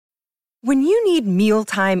When you need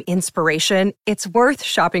mealtime inspiration, it's worth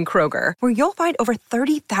shopping Kroger, where you'll find over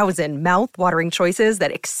 30,000 mouth-watering choices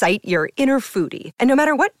that excite your inner foodie. And no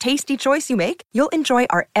matter what tasty choice you make, you'll enjoy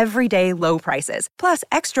our everyday low prices, plus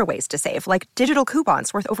extra ways to save, like digital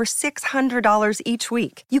coupons worth over $600 each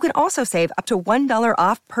week. You can also save up to $1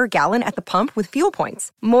 off per gallon at the pump with fuel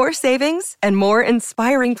points. More savings and more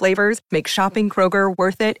inspiring flavors make shopping Kroger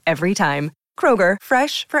worth it every time. Kroger,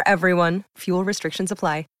 fresh for everyone. Fuel restrictions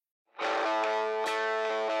apply.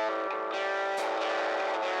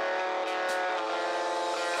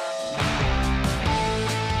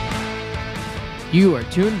 You are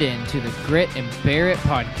tuned in to the Grit and Bear It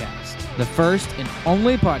podcast, the first and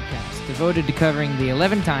only podcast devoted to covering the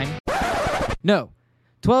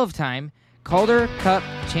 12-time Calder Cup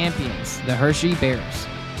champions, the Hershey Bears.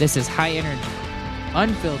 This is high energy,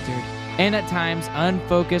 unfiltered, and at times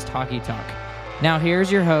unfocused hockey talk. Now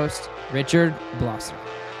here's your host, Richard Blosser.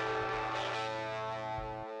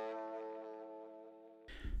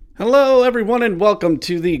 Hello, everyone, and welcome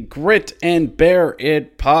to the Grit and Bear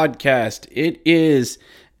It podcast. It is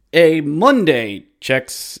a Monday,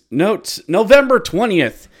 checks notes, November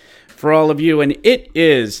 20th for all of you, and it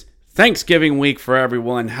is Thanksgiving week for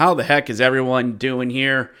everyone. How the heck is everyone doing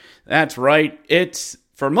here? That's right, it's,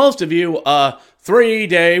 for most of you, a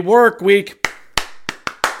 3-day work week.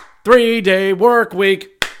 3-day work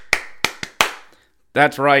week.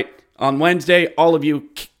 That's right, on Wednesday, all of you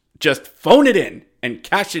just phone it in and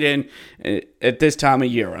cash it in at this time of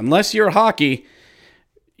year. Unless you're a hockey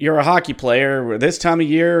player, where this time of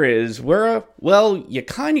year is where, well, you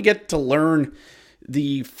kind of get to learn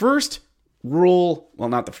the first rule, well,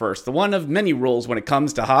 not the first, the one of many rules when it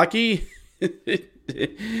comes to hockey.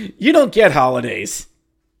 You don't get holidays.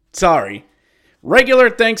 Sorry.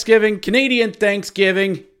 Regular Thanksgiving, Canadian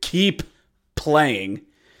Thanksgiving, keep playing.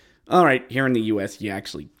 All right, here in the U.S., you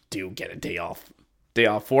actually do get a day off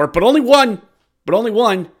for it, but only one.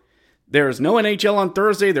 There's no NHL on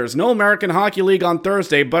Thursday. There's no American Hockey League on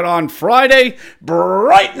Thursday. But on Friday,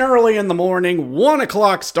 bright and early in the morning, 1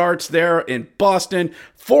 o'clock starts there in Boston.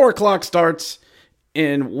 4 o'clock starts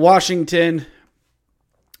in Washington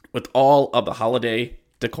with all of the holiday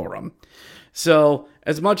decorum. So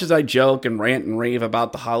as much as I joke and rant and rave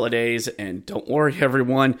about the holidays, and don't worry,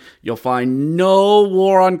 everyone, you'll find no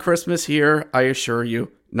war on Christmas here. I assure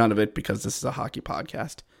you, none of it, because this is a hockey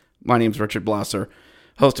podcast. My name's Richard Blosser,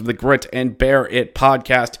 host of the Grit and Bear It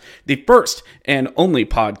podcast, the first and only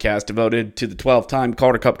podcast devoted to the 12-time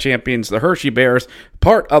Calder Cup champions, the Hershey Bears,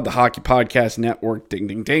 part of the Hockey Podcast Network. Ding,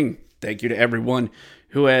 ding, ding. Thank you to everyone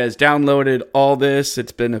who has downloaded all this.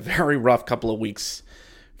 It's been a very rough couple of weeks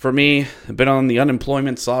for me. I've been on the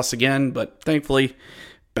unemployment sauce again, but thankfully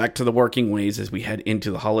back to the working ways as we head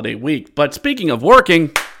into the holiday week. But speaking of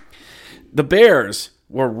working, the Bears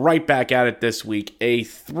were right back at it this week. A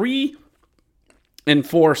 3-4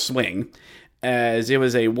 swing, as it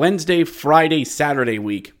was a Wednesday, Friday, Saturday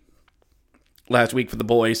week last week for the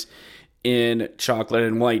boys in chocolate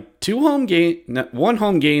and white. One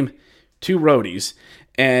home game, 2 roadies.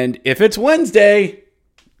 And if it's Wednesday,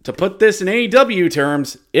 to put this in AEW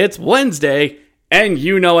terms, it's Wednesday, and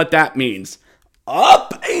you know what that means.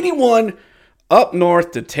 Up 81 up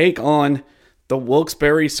north to take on the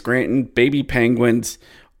Wilkes-Barre Scranton Baby Penguins,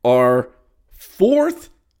 our 4th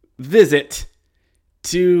visit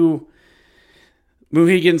to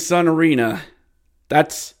Mohegan Sun Arena.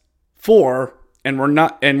 That's 4, and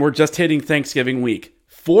we're just hitting Thanksgiving week.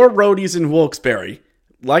 4 roadies in Wilkes-Barre.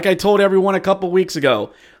 Like I told everyone a couple weeks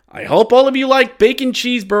ago, I hope all of you like bacon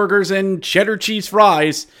cheeseburgers and cheddar cheese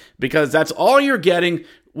fries, because that's all you're getting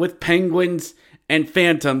with Penguins and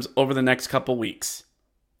Phantoms over the next couple weeks.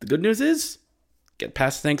 The good news is, get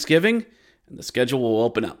past Thanksgiving, and the schedule will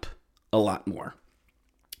open up a lot more.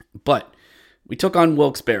 But we took on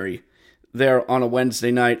Wilkes-Barre there on a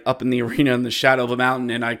Wednesday night up in the arena in the shadow of a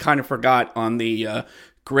mountain, and I kind of forgot on the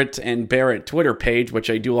Grit and Bear It Twitter page,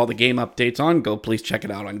 which I do all the game updates on. Go please check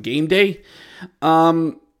it out on game day.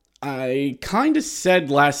 I kind of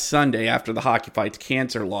said last Sunday after the Hockey Fights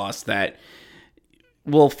Cancer loss that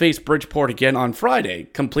we'll face Bridgeport again on Friday,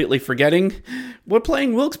 completely forgetting we're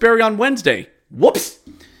playing Wilkes-Barre on Wednesday. Whoops!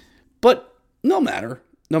 But no matter.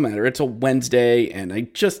 It's a Wednesday, and I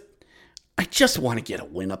just want to get a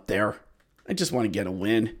win up there. I just want to get a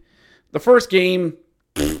win. The first game,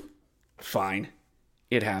 fine.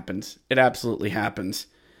 It happens. It absolutely happens.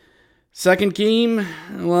 Second game,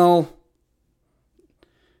 well,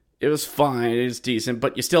 it was fine. It was decent,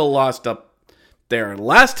 but you still lost up there.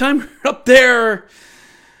 Last time we were up there,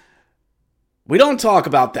 we don't talk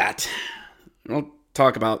about that. We don't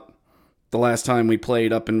talk about the last time we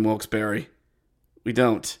played up in Wilkes-Barre. We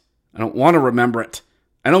don't. I don't want to remember it.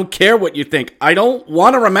 I don't care what you think. I don't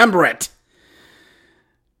want to remember it.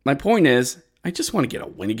 My point is, I just want to get a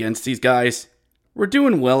win against these guys. We're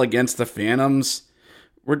doing well against the Phantoms.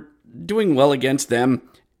 We're doing well against them.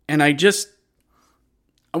 And I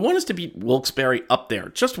want us to beat Wilkes-Barre up there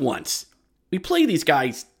just once. We play these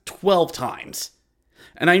guys 12 times.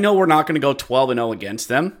 And I know we're not going to go 12-0 against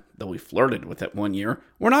them, though we flirted with it one year.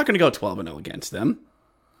 We're not going to go 12-0 against them.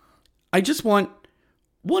 I just want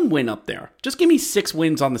one win up there. Just give me 6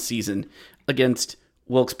 wins on the season against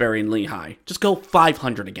Wilkes-Barre and Lehigh. Just go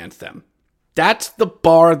 500 against them. That's the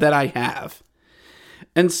bar that I have.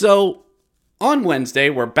 And so on Wednesday,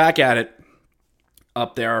 we're back at it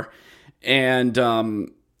up there. And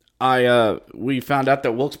we found out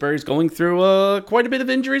that Wilkes-Barre's going through quite a bit of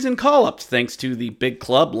injuries and call-ups, thanks to the big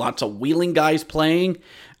club. Lots of wheeling guys playing.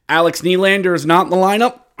 Alex Nylander is not in the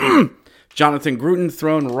lineup. Jonathan Gruden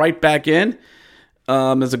thrown right back in.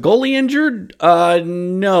 Is a goalie injured?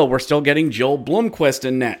 No, we're still getting Joel Blomqvist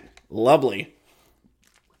in net. Lovely.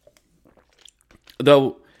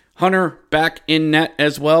 Though Hunter back in net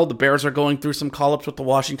as well. The Bears are going through some call-ups with the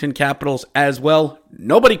Washington Capitals as well.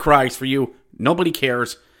 Nobody cries for you. Nobody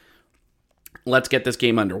cares. Let's get this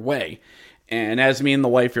game underway. And as me and the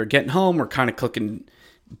wife are getting home, we're kind of cooking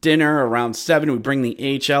dinner around 7. We bring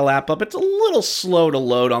the AHL app up. It's a little slow to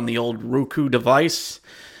load on the old Roku device.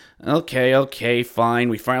 Okay, fine.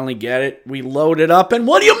 We finally get it. We load it up, and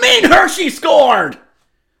what do you mean Hershey scored?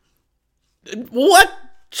 What?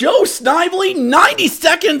 Joe Snively, 90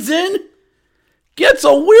 seconds in, gets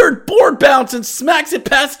a weird board bounce and smacks it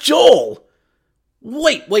past Joel.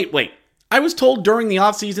 Wait. I was told during the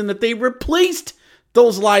offseason that they replaced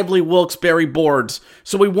those lively Wilkes-Barre boards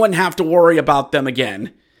so we wouldn't have to worry about them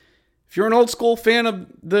again. If you're an old school fan of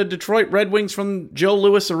the Detroit Red Wings from Joe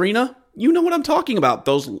Louis Arena, you know what I'm talking about.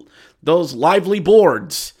 Those lively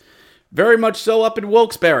boards. Very much so up in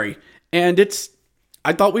Wilkes-Barre. And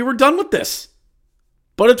I thought we were done with this.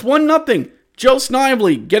 But it's 1-0. Joe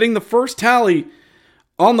Snively getting the first tally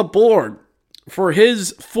on the board for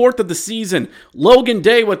his 4th of the season. Logan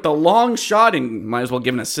Day with the long shot, and might as well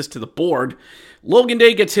give an assist to the board. Logan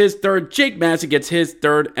Day gets his 3rd. Jake Massey gets his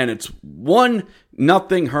 3rd. And it's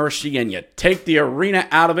 1-0 Hershey. And you take the arena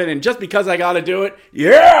out of it. And just because I got to do it,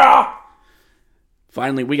 yeah!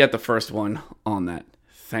 Finally, we got the first one on that.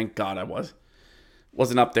 Thank God I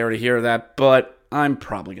wasn't up there to hear that. But I'm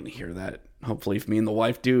probably going to hear that. Hopefully, if me and the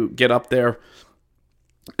wife do get up there.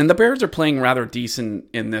 And the Bears are playing rather decent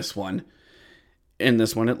in this one.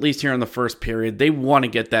 At least here in the first period. They want to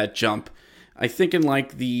get that jump. I think in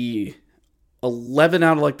like the 11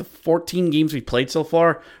 out of like the 14 games we've played so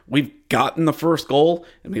far, we've gotten the first goal.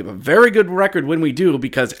 And we have a very good record when we do,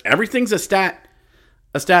 because everything's a stat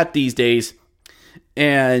these days.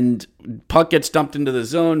 And puck gets dumped into the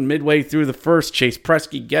zone midway through the first. Chase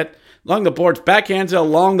Presky along the boards, backhands it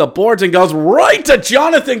along the boards and goes right to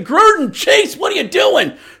Jonathan Gruden. Chase, what are you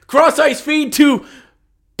doing? Cross ice feed to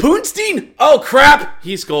Poonstein. Oh, crap.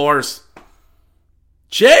 He scores.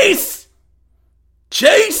 Chase!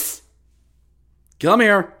 Come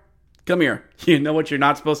here. You know what you're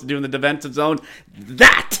not supposed to do in the defensive zone?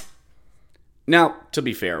 That! Now, to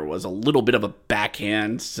be fair, it was a little bit of a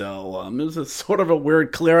backhand, so it was a sort of a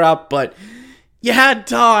weird clear out, but you had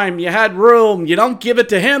time, you had room. You don't give it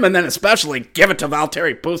to him, and then especially give it to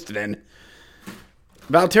Valtteri Puustinen.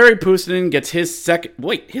 Valtteri Puustinen gets his second.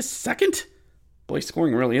 Wait, his second? Boy,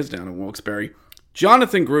 scoring really is down in Wilkes-Barre.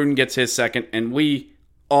 Jonathan Gruden gets his second, and we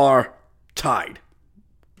are tied.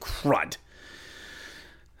 Crud.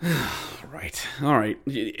 All right.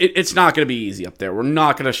 It's not going to be easy up there. We're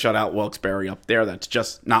not going to shut out Wilkes-Barre up there. That's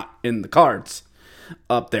just not in the cards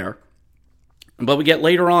up there. But we get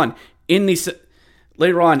later on in the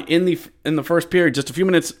first period, just a few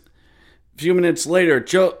minutes later,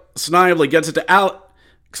 Joe Snively gets it to Alex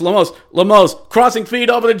Lemos crossing feed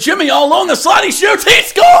over to Jimmy all alone. The slide, he shoots, he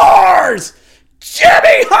scores!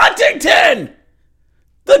 Jimmy Huntington!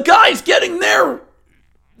 The guy's getting there.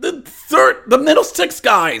 The middle 6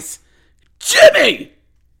 guys. Jimmy!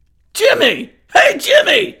 Hey,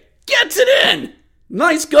 Jimmy! Gets it in!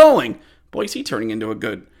 Nice going. Boy, is he turning into a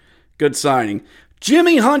good signing.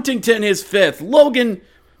 Jimmy Huntington is 5th.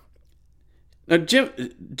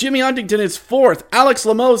 Jimmy Huntington is 4th. Alex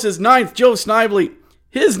Lemos is 9th. Joe Snively,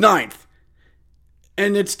 his 9th.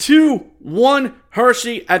 And it's 2-1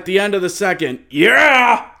 Hershey at the end of the second.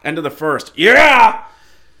 Yeah! End of the first. Yeah!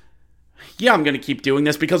 Yeah, I'm going to keep doing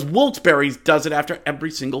this because Wilkes-Barre does it after every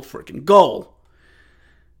single freaking goal.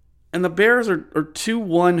 And the Bears are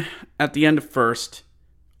 2-1 at the end of first.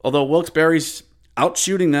 Although Wilkes-Barre's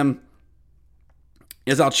outshooting them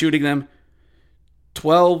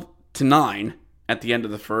 12 6-9 at the end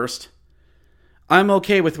of the first. I'm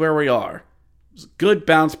okay with where we are. It was a good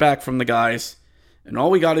bounce back from the guys. And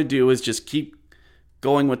all we got to do is just keep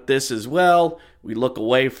going with this as well. We look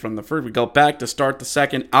away from the first. We go back to start the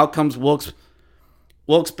second. Out comes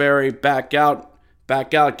Wilkes-Barre. Back out.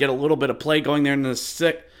 Get a little bit of play going there in the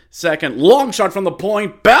second. Long shot from the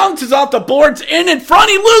point. Bounces off the boards. In front.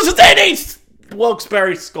 He loses it.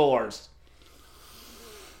 Wilkes-Barre scores.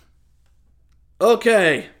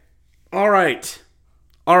 Okay. All right.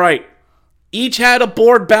 Each had a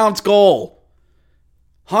board bounce goal.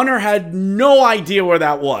 Hunter had no idea where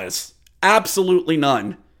that was. Absolutely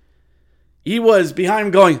none. He was behind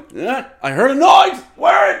him going, I heard a noise.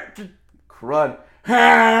 Where? Crud.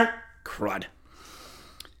 Crud.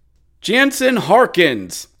 Jansen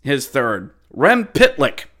Harkins, his third. Rem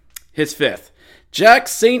Pitlick, his fifth. Jack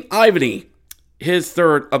St. Ivany, his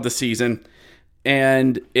third of the season.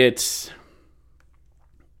 And it's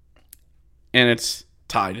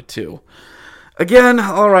tied at 2. Again,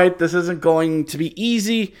 all right, this isn't going to be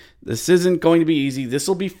easy. This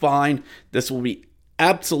will be fine. This will be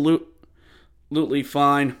absolutely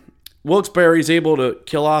fine. Wilkes-Barre is able to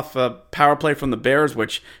kill off a power play from the Bears,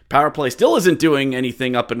 which power play still isn't doing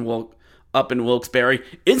anything up in Wilkes-Barre.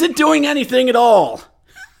 Isn't doing anything at all.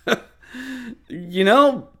 You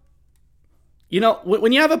know,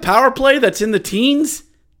 when you have a power play that's in the teens,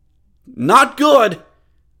 not good.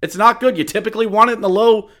 It's not good. You typically want it in the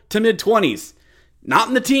low to mid-20s. Not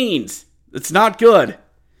in the teens. It's not good.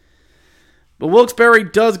 But Wilkes-Barre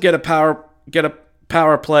does get a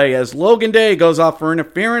power play as Logan Day goes off for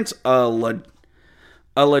interference. A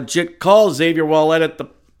legit call. Xavier Wallet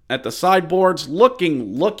at the sideboards.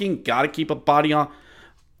 Looking. Got to keep a body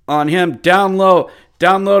on him. Down low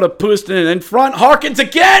to Pustin. In front. Harkins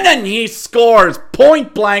again. And he scores.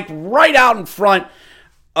 Point blank. Right out in front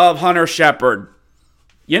of Hunter Shepard.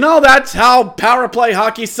 You know, that's how power play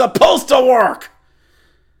hockey's supposed to work.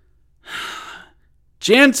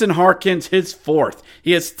 Jansen Harkins, his fourth.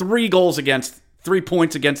 He has 3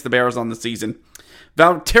 points against the Bears on the season.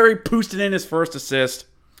 Valtteri Puustinen, his first assist.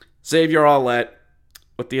 Xavier Ouellet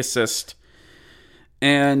with the assist.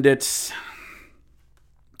 And it's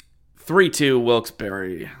 3-2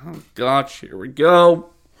 Wilkes-Barre. Oh, gosh, here we go.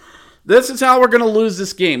 This is how we're going to lose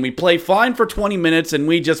this game. We play fine for 20 minutes, and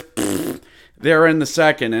we just... They're in the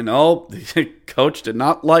second. And, the coach did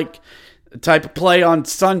not like the type of play on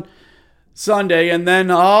Sunday. And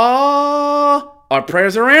then, our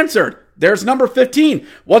prayers are answered. There's number 15.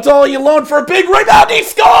 What's all you loaned for a big rebound? He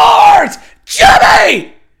scores!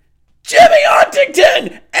 Jimmy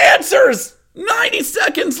Huntington answers 90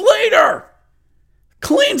 seconds later.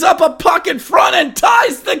 Cleans up a puck in front and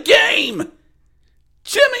ties the game.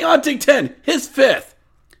 Jimmy Huntington, his 5th.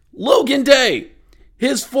 Logan Day,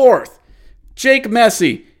 his 4th. Jake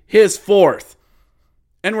Messi, his 4th.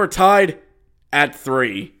 And we're tied at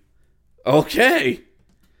 3. Okay,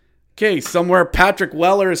 somewhere Patrick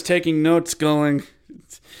Weller is taking notes going,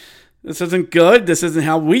 this isn't good. This isn't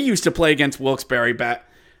how we used to play against Wilkes-Barre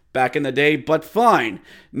back in the day, but fine.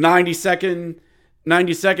 90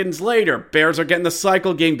 seconds later, Bears are getting the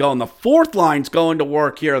cycle game going. The 4th line's going to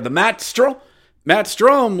work here. The Matt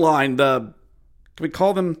Strome line, can we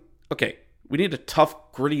call them? Okay, we need a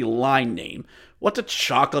tough, gritty line name. What's a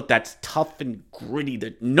chocolate that's tough and gritty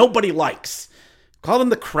that nobody likes? Call them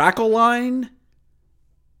the Crackle line?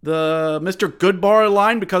 The Mr. Goodbar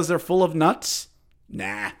line because they're full of nuts?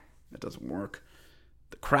 Nah, that doesn't work.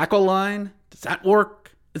 The Crackle line? Does that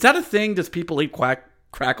work? Is that a thing? Does people eat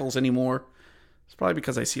crackles anymore? It's probably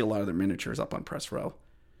because I see a lot of their miniatures up on Press Row.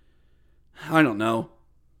 I don't know.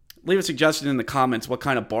 Leave a suggestion in the comments what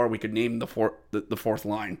kind of bar we could name the fourth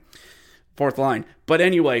line. But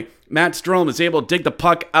anyway, Matt Strome is able to dig the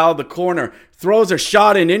puck out of the corner, throws a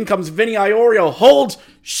shot in comes Vinny Iorio, holds,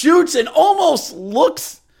 shoots, and almost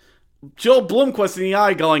looks Joe Blomqvist in the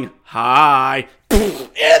eye going, hi. In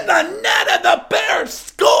the net, and the Bears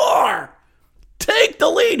score! Take the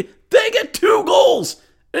lead. They get 2 goals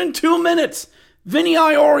in 2 minutes. Vinny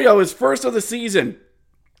Iorio is first of the season.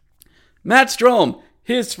 Matt Strome,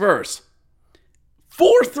 his first.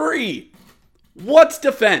 4-3. What's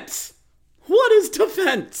defense? What is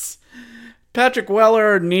defense? Patrick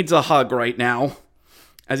Weller needs a hug right now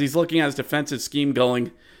as he's looking at his defensive scheme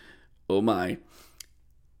going, oh my.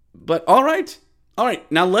 But all right.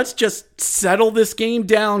 Now let's just settle this game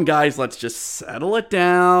down, guys. Let's just settle it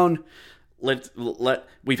down.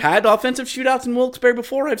 We've had offensive shootouts in Wilkes-Barre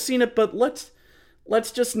before. I've seen it, but let's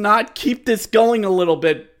just not keep this going a little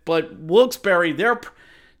bit. But Wilkes-Barre, they're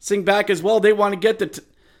pressing back as well. They want to get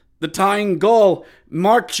the tying goal.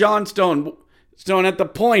 Mark Johnstone Stone at the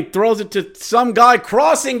point, throws it to some guy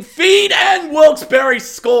crossing feed, and Wilkes-Barre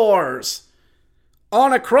scores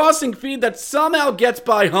on a crossing feed that somehow gets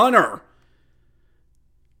by Hunter.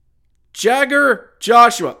 Jagger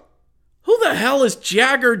Joshua. Who the hell is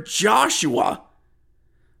Jagger Joshua?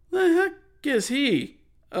 The heck is he?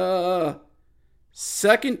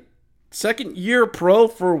 Second year pro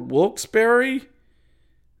for Wilkes-Barre.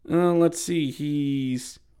 Let's see.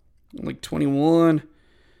 He's like 21.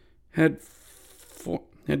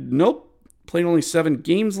 Played only 7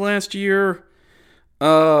 games last year.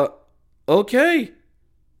 Okay.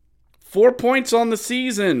 4 points on the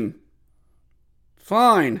season.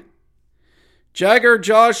 Fine. Jagger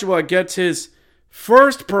Joshua gets his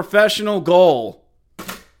first professional goal.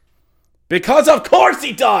 Because of course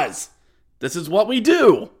he does. This is what we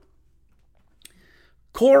do.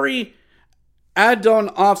 Corey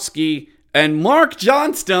Adonovsky and Mark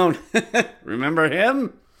Johnstone. Remember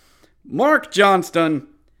him? Mark Johnston.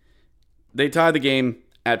 They tie the game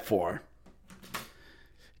at 4.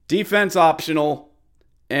 Defense optional.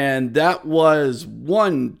 And that was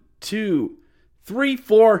 1, 2, 3,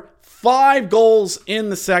 4, 5 goals in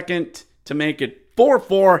the second to make it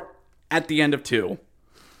 4-4 at the end of 2.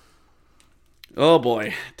 Oh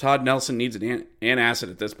boy. Todd Nelson needs an antacid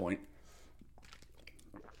at this point.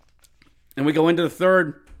 And we go into the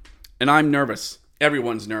third, and I'm nervous.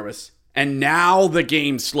 Everyone's nervous. And now the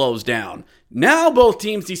game slows down. Now both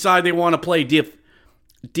teams decide they want to play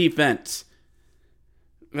defense.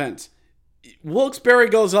 Wilkes-Barre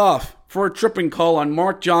goes off for a tripping call on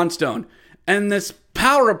Mark Johnstone. And this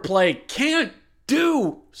power play can't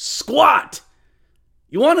do squat.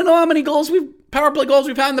 You want to know how many power play goals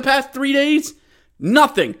we've had in the past 3 days?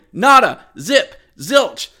 Nothing. Nada. Zip.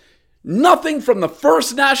 Zilch. Nothing from the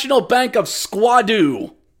First National Bank of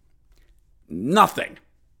Squadoo. Nothing.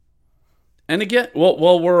 And again,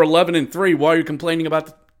 well, we're 11-3. Why are you complaining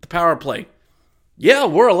about the power play? Yeah,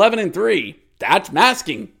 we're 11-3. That's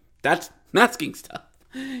masking. That's masking stuff.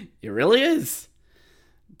 It really is.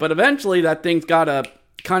 But eventually, that thing's got to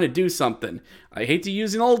kind of do something. I hate to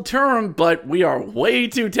use an old term, but we are way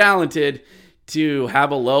too talented to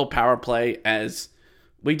have a low power play as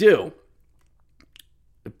we do.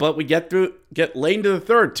 But we get late into the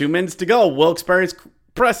third. 2 minutes to go. Wilkes-Barre's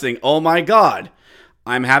pressing. Oh my God.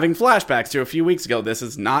 I'm having flashbacks to a few weeks ago. This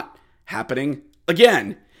is not happening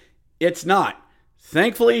again. It's not.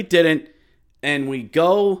 Thankfully, it didn't. And we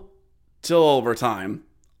go till overtime.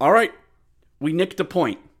 All right. We nicked a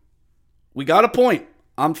point. We got a point.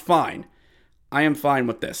 I'm fine. I am fine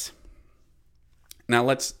with this. Now,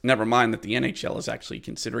 let's never mind that the NHL is actually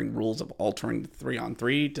considering rules of altering to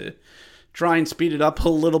 3-on-3 to try and speed it up a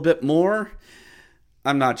little bit more.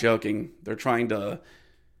 I'm not joking. The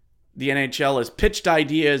NHL has pitched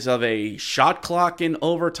ideas of a shot clock in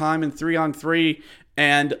overtime in 3-on-3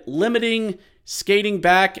 and limiting skating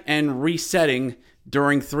back and resetting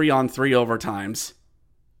during 3-on-3 overtimes.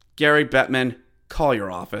 Gary Bettman, call your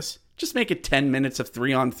office. Just make it 10 minutes of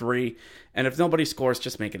 3-on-3, and if nobody scores,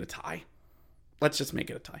 just make it a tie. Let's just make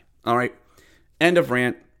it a tie. All right. End of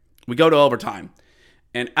rant. We go to overtime.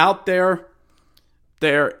 And out there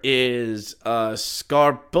is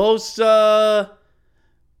Scarbosa,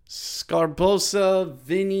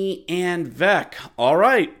 Vinny, and Vec. All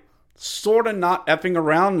right. Sort of not effing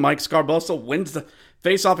around. Mike Scarbosa wins the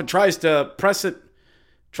faceoff and tries to press it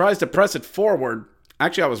forward.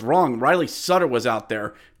 Actually, I was wrong. Riley Sutter was out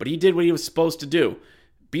there, but he did what he was supposed to do.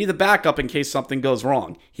 Be the backup in case something goes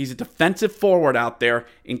wrong. He's a defensive forward out there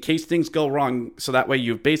in case things go wrong, so that way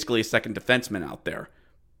you have basically a second defenseman out there.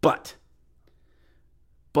 But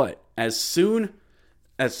as soon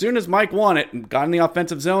as Mike won it and got in the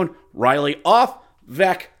offensive zone, Riley off,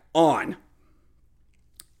 Vec on.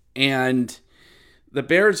 And the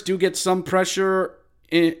Bears do get some pressure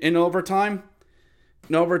in overtime.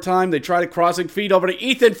 In overtime, they try to crossing feed over to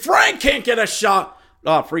Ethan. Frank can't get a shot.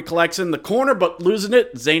 Free collects in the corner, but losing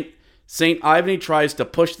it. St. Ivany tries to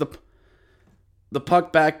push the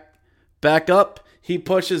puck back up. He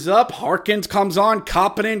pushes up. Harkins comes on.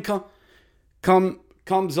 Koppinen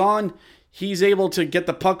comes on. He's able to get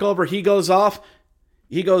the puck over. He goes off.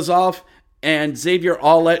 And Xavier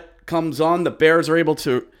Aulette comes on. The Bears are able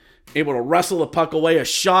to wrestle the puck away. A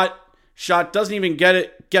shot doesn't even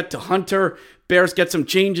get to Hunter. Bears get some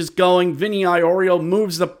changes going. Vinny Iorio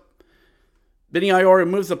moves the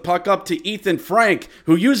puck up to Ethan Frank,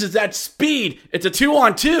 who uses that speed. It's a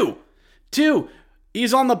 2-on-2.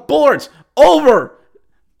 He's on the boards. Over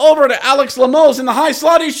to Alex Lemos in the high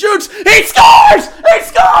slot. He shoots. He scores!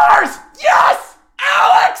 Yes!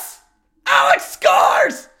 Alex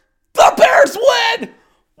scores! The Bears win!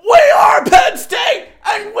 We are Penn State,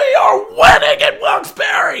 And we are winning at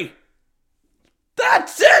Wilkes-Barre.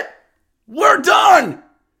 That's it. We're done.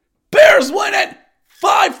 Bears win it.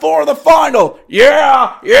 5-4 the final.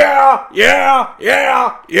 Yeah.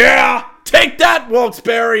 Take that,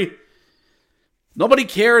 Wilkes-Barre. Nobody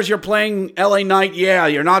cares you're playing LA Knight. Yeah,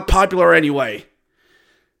 you're not popular anyway.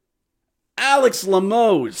 Alex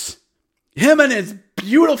Limoes. Him and his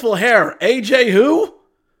beautiful hair. AJ who?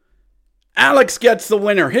 Alex gets the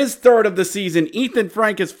winner. His third of the season. Ethan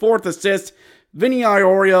Frank, his fourth assist. Vinny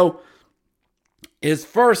Iorio, his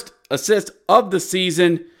first assist of the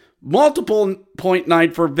season. Multiple point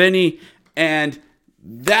night for Vinny. And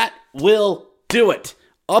that will do it.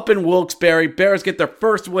 Up in Wilkes-Barre. Bears get their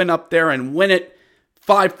first win up there and win it.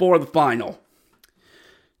 5-4 the final.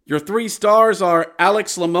 Your 3 stars are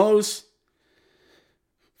Alex Limoes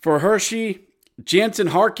for Hershey. Jansen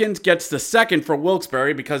Harkins gets the second for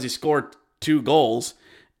Wilkes-Barre because he scored 2 goals.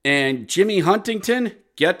 And Jimmy Huntington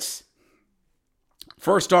gets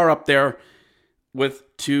first star up there with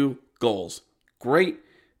 2 goals. Great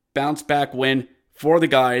bounce back win for the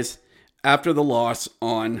guys after the loss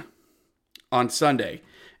on Sunday.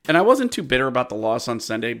 And I wasn't too bitter about the loss on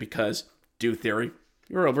Sunday because, due theory,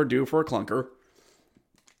 you're overdue for a clunker.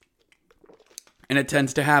 And it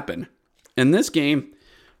tends to happen. In this game,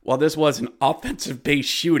 while this was an offensive-based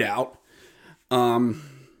shootout,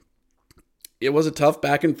 it was a tough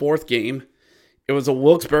back-and-forth game. It was a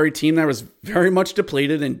Wilkes-Barre team that was very much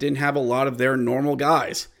depleted and didn't have a lot of their normal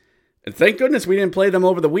guys. And thank goodness we didn't play them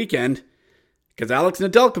over the weekend because Alex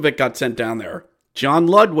Nedeljkovic got sent down there. John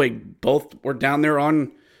Ludwig, both were down there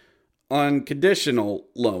on conditional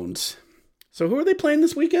loans. So who are they playing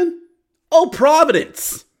this weekend? Oh,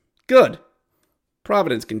 Providence. Good.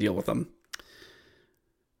 Providence can deal with them.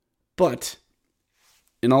 But,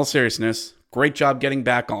 in all seriousness, great job getting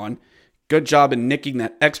back on. Good job in nicking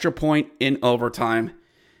that extra point in overtime.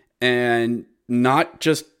 And not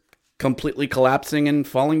just completely collapsing and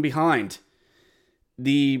falling behind.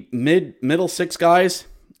 The middle 6 guys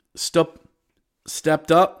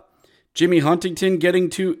stepped up. Jimmy Huntington getting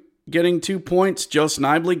 2 points. Joe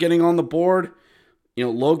Snively getting on the board.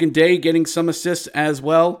 Logan Day getting some assists as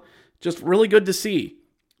well. Just really good to see.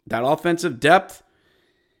 That offensive depth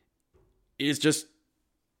is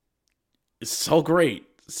so great.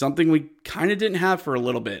 Something we kind of didn't have for a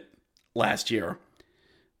little bit last year.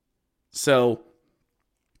 So,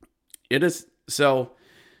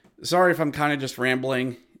 sorry if I'm kind of just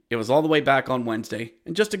rambling. It was all the way back on Wednesday,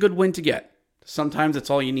 and just a good win to get. Sometimes it's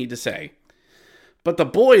all you need to say. But the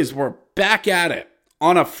boys were back at it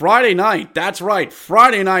on a Friday night. That's right,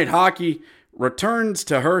 Friday night hockey returns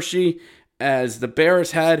to Hershey as the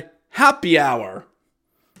Bears had happy hour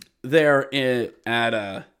there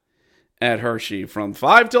at Hershey. From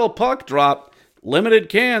 5 till puck drop, limited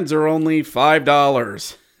cans are only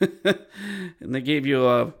 $5. And they gave you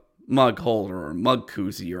a mug holder or a mug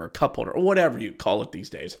koozie or a cup holder or whatever you call it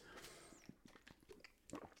these days.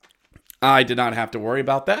 I did not have to worry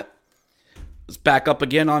about that. It's back up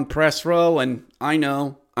again on press row, and I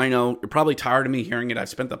know, you're probably tired of me hearing it. I've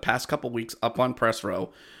spent the past couple weeks up on press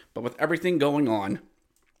row, but with everything going on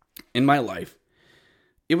in my life,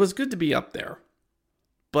 it was good to be up there.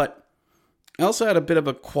 But I also had a bit of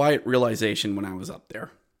a quiet realization when I was up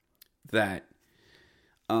there that,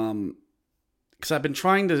 because I've been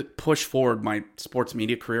trying to push forward my sports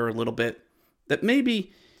media career a little bit, that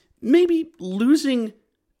maybe losing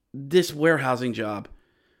this warehousing job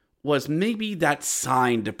was maybe that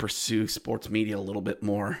sign to pursue sports media a little bit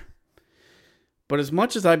more. But as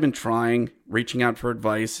much as I've been trying, reaching out for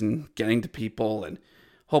advice and getting to people and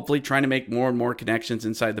hopefully trying to make more and more connections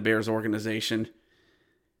inside the Bears organization,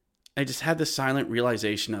 I just had this silent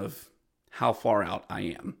realization of how far out I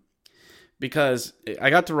am. Because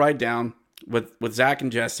I got to ride down with Zach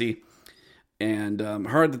and Jesse and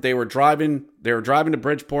heard that they were driving to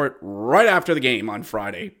Bridgeport right after the game on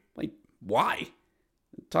Friday. Like, why?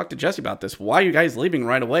 Talk to Jesse about this. Why are you guys leaving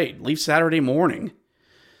right away? Leave Saturday morning.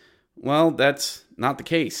 Well, that's not the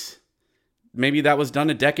case. Maybe that was done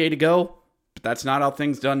a decade ago, but that's not how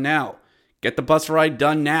things done now. Get the bus ride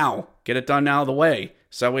done now. Get it done out of the way.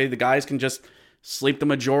 So that way the guys can just sleep the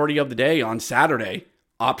majority of the day on Saturday.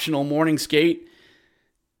 Optional morning skate,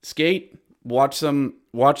 watch some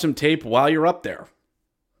tape while you're up there.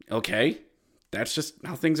 Okay, that's just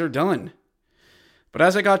how things are done. But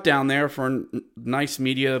as I got down there for a nice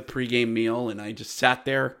media pregame meal, and I just sat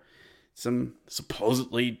there, some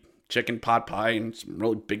supposedly chicken pot pie and some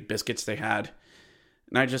really big biscuits they had,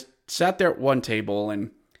 and I just sat there at one table,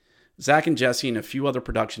 and Zach and Jesse and a few other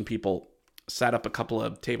production people sat up a couple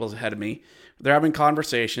of tables ahead of me. They're having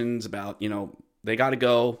conversations about, they got to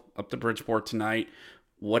go up to Bridgeport tonight.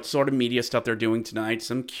 what sort of media stuff they're doing tonight,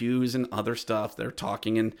 some cues and other stuff they're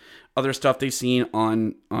talking and other stuff they've seen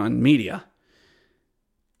on media.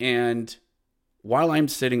 And while I'm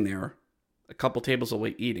sitting there, a couple tables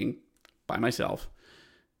away eating by myself,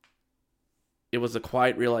 it was a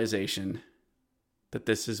quiet realization that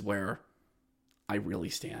this is where I really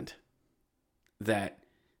stand. That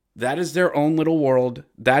is their own little world.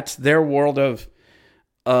 That's their world of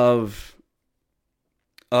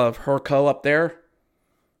Herco up there.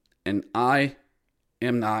 And I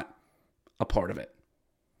am not a part of it.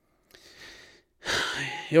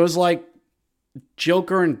 It was like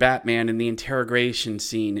Joker and Batman in the interrogation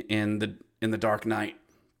scene in the Dark Knight.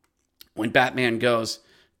 When Batman goes,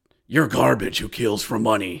 "You're garbage who kills for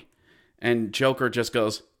money." And Joker just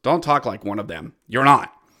goes, "Don't talk like one of them. You're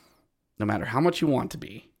not. No matter how much you want to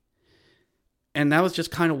be." And that was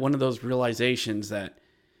just kind of one of those realizations that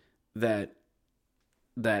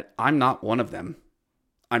I'm not one of them.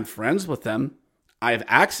 I'm friends with them. I have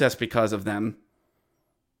access because of them.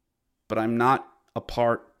 But I'm not a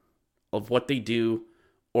part of what they do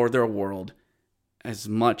or their world as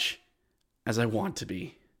much as I want to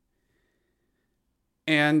be.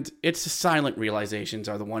 And it's the silent realizations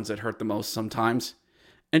are the ones that hurt the most sometimes.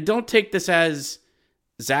 And don't take this as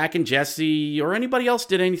Zach and Jesse or anybody else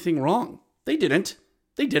did anything wrong. They didn't.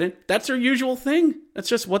 That's their usual thing. That's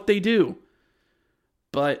just what they do.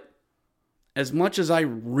 But as much as I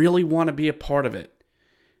really want to be a part of it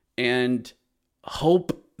and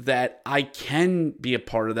hope that I can be a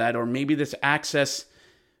part of that, or maybe this access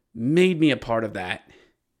made me a part of that,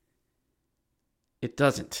 it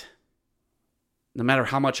doesn't. No matter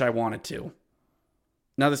how much I want it to.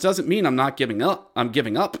 Now, this doesn't mean I'm not giving up. I'm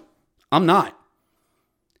giving up. I'm not.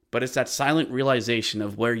 But it's that silent realization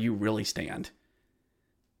of where you really stand.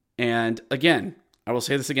 And again, I will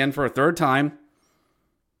say this again for a third time.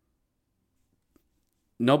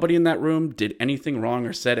 Nobody in that room did anything wrong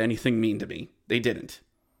or said anything mean to me. They didn't.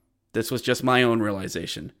 This was just my own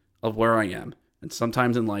realization of where I am. And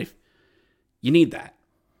sometimes in life, you need that.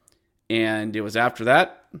 And it was after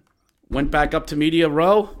that, went back up to Media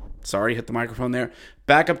Row. Sorry, hit the microphone there.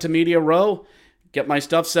 Back up to Media Row, get my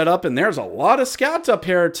stuff set up, and there's a lot of scouts up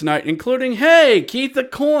here tonight, including, hey, Keith the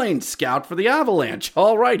Coin, scout for the Avalanche.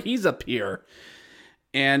 All right, he's up here.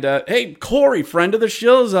 And, hey, Corey, friend of the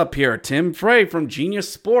show's up here. Tim Frey from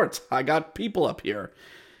Genius Sports. I got people up here.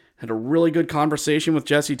 Had a really good conversation with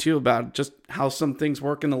Jesse, too, about just how some things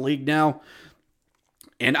work in the league now.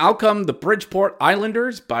 And out come the Bridgeport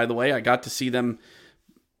Islanders. By the way, I got to see them,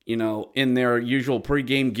 in their usual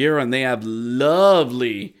pregame gear, and they have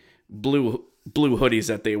lovely blue hoodies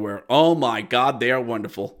that they wear. Oh, my God, they are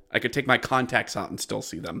wonderful. I could take my contacts out and still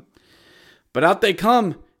see them. But out they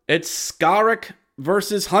come. It's Skarek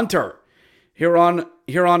versus Hunter here on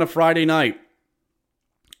a Friday night.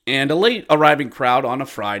 And a late arriving crowd on a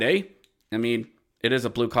Friday. I mean, it is a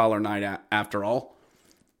blue-collar night after all.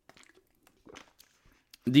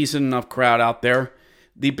 Decent enough crowd out there.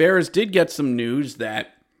 The Bears did get some news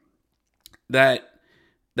that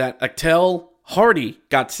Ep10 Hardy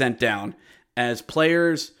got sent down. As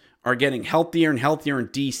players are getting healthier and healthier in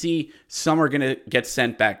DC, some are going to get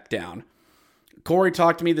sent back down. Corey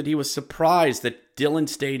talked to me that he was surprised that Dylan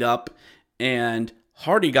stayed up and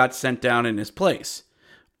Hardy got sent down in his place.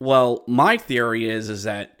 Well, my theory is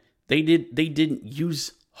that they didn't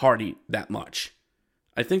use Hardy that much.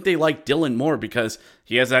 I think they like Dylan more because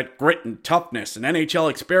he has that grit and toughness and NHL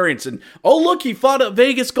experience. And, oh, look, he fought a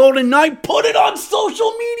Vegas Golden Knight. Put it on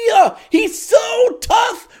social media. He's so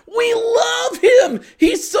tough. We love him.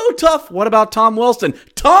 He's so tough. What about Tom Wilson?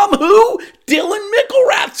 Tom who? Dylan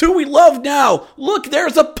McElrath's who we love now. Look,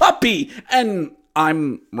 there's a puppy. And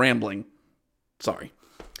I'm rambling. Sorry.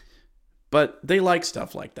 But they like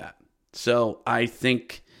stuff like that. So I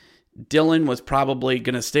think Dylan was probably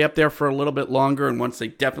going to stay up there for a little bit longer. And once they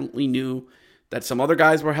definitely knew that some other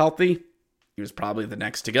guys were healthy, he was probably the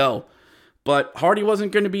next to go. But Hardy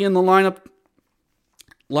wasn't going to be in the lineup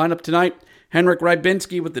tonight. Henrik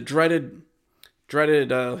Rybinski with the dreaded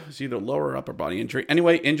it's either lower or upper body injury.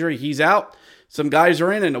 Anyway, injury, he's out. Some guys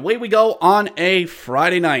are in, and away we go on a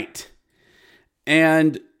Friday night.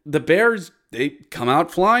 And the Bears, they come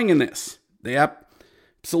out flying in this. They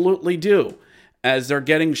absolutely do. As they're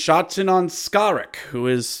getting shots in on Skarek, who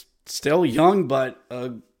is still young, but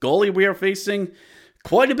a goalie we are facing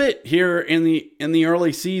quite a bit here in the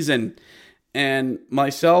early season. And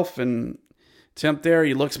myself and Tim there,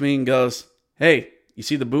 he looks at me and goes, "Hey, you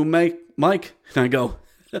see the boom mic?" And I go,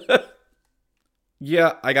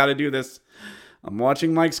 "Yeah, I got to do this. I'm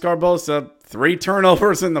watching Mike Scarbosa, 3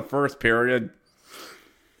 turnovers in the first period."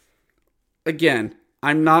 Again,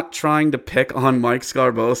 I'm not trying to pick on Mike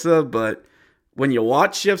Scarbosa, but when you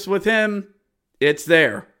watch shifts with him, it's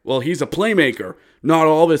there. Well, he's a playmaker. Not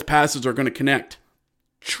all of his passes are going to connect.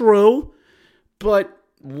 True, but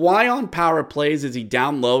why on power plays is he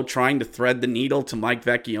down low trying to thread the needle to Mike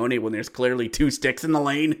Vecchione when there's clearly 2 sticks in the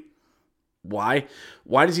lane? Why?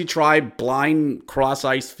 Why does he try blind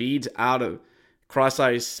cross-ice feeds out of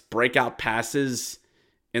cross-ice breakout passes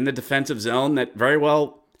in the defensive zone that very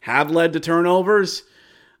well have led to turnovers?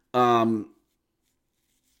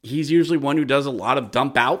 He's usually one who does a lot of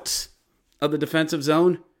dump outs of the defensive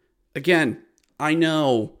zone. Again, I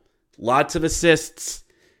know, lots of assists,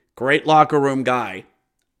 great locker room guy,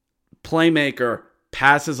 playmaker,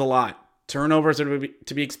 passes a lot. Turnovers are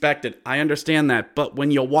to be expected. I understand that. But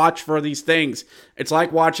when you watch for these things, it's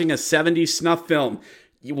like watching a 70s snuff film.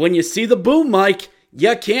 When you see the boom mic,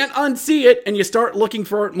 you can't unsee it and you start looking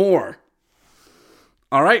for it more.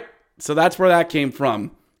 All right? So that's where that came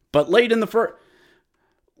from. But late in the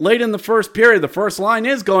first period, the first line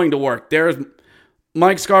is going to work. There's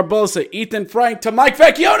Mike Scarbosa, Ethan Frank to Mike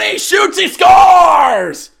Vecchione. He shoots, he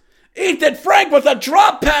scores! Ethan Frank with a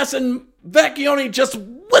drop pass, and Vecchione just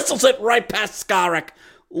whistles it right past Skarek.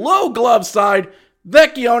 Low glove side.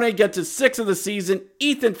 Vecchione gets his 6th of the season.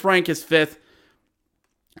 Ethan Frank his 5th.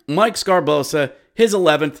 Mike Scarbosa his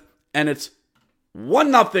 11th. And it's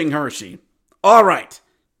 1-0 Hershey. All right.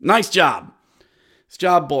 Nice job. Nice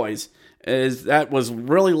job, boys. That was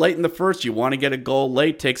really late in the first. You want to get a goal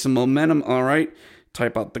late. Take some momentum. All right.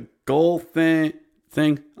 Type out the goal thing.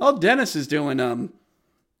 Oh, Dennis is doing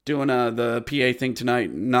the PA thing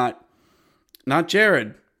tonight. Not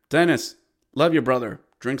Jared. Dennis, love you, brother.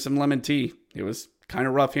 Drink some lemon tea. It was kind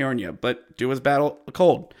of rough hearing you, but do his battle a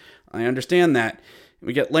cold. I understand that.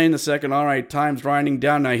 We get late in the second. All right, time's winding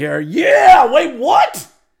down. I hear, yeah, wait, what?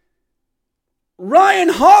 Ryan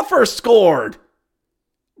Hoffer scored.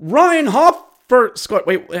 Ryan Hoffer scored.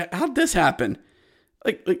 Wait, how'd this happen?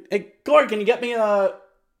 Hey, Corey, can you get me a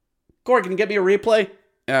replay?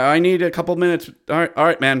 I need a couple minutes. All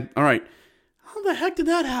right, man. All right. How the heck did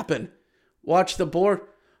that happen? Watch the board.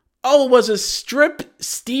 Oh, it was a strip,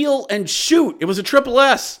 steal, and shoot. It was a triple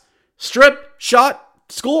S. Strip, shot,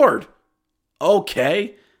 scored.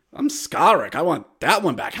 Okay. I'm Skarek. I want that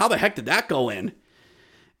one back. How the heck did that go in?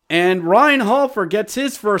 And Ryan Hofer gets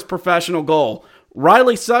his first professional goal.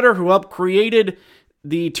 Riley Sutter, who helped created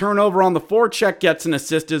the turnover on the forecheck, gets an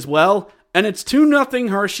assist as well. And it's 2-0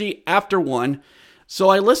 Hershey after 1. So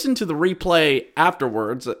I listened to the replay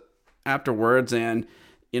afterwards, and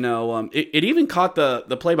it even caught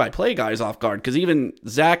the play-by-play guys off guard, because even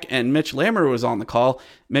Zach and Mitch Lammer was on the call.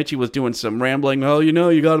 Mitchie was doing some rambling. Oh,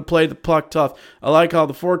 you got to play the puck tough. I like how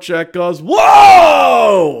the forecheck goes.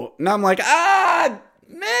 Whoa! And I'm like,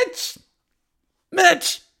 Mitch,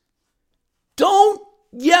 don't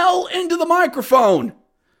yell into the microphone.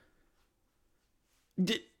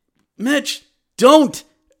 Mitch, don't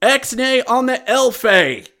X-nay on the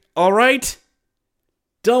Elfay, all right?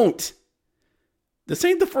 Don't. This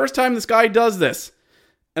ain't the first time this guy does this.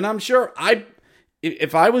 And I'm sure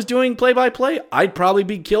if I was doing play-by-play, I'd probably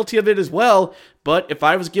be guilty of it as well. But if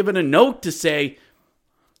I was given a note to say,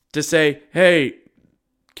 hey,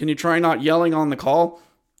 can you try not yelling on the call?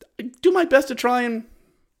 I'd do my best to try and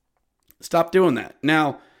stop doing that.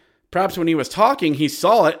 Now, perhaps when he was talking, he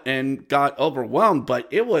saw it and got overwhelmed, but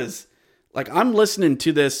it was like I'm listening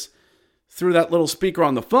to this through that little speaker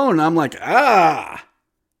on the phone, and I'm like,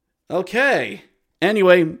 okay.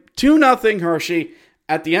 Anyway, 2-0 Hershey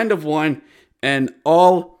at the end of 1, and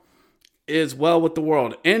all is well with the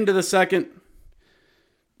world. Into the second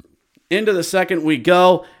we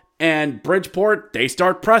go, and Bridgeport, they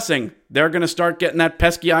start pressing. They're going to start getting that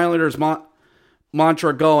pesky Islanders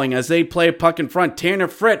mantra going as they play puck in front. Tanner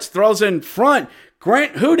Fritz throws in front.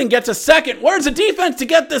 Grant Hooten gets a second. Where's the defense to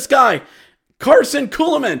get this guy? Carson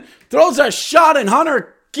Kuhlman throws a shot, and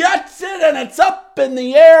Hunter gets it, and it's up in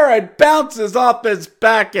the air. It bounces off his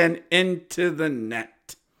back and into the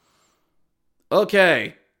net.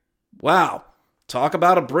 Okay. Wow. Talk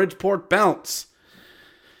about a Bridgeport bounce.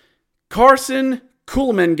 Carson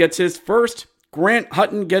Kuhlman gets his first. Grant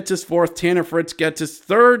Hutton gets his fourth. Tanner Fritz gets his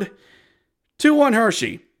third. 2-1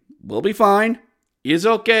 Hershey. We'll be fine. Is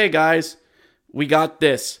okay, guys. We got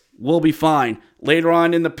this. We'll be fine. Later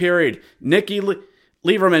on in the period, Nicky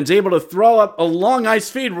Lieberman's able to throw up a long ice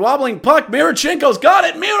feed, wobbling puck. Mirachenko's got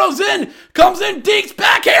it. Muto's in. Comes in. Deeks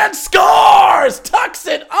backhand. Scores! Tucks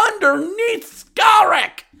it underneath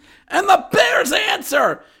Skarek. And the Bears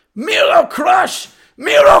answer. Muto crush.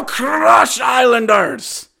 Muto crush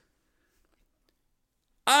Islanders.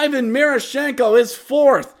 Ivan Mirachenko is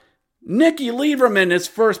fourth. Nicky Lieberman his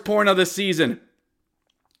first point of the season.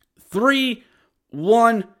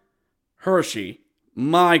 3-1 Hershey.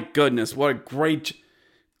 My goodness, what a great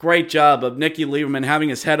job of Nicky Lieberman having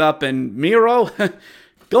his head up, and Miro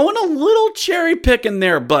going a little cherry picking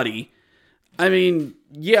there, buddy. I mean,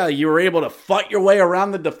 yeah, you were able to fight your way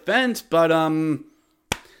around the defense, but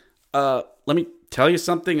let me tell you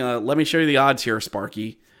something. Let me show you the odds here,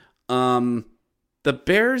 Sparky. The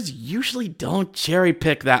Bears usually don't cherry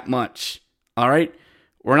pick that much. All right,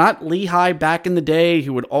 we're not Lehigh back in the day,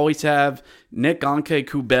 who would always have Nick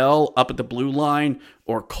Anke-Kubel up at the blue line,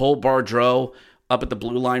 or Cole Bardreau up at the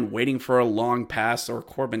blue line waiting for a long pass, or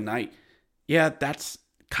Corbin Knight. Yeah, that's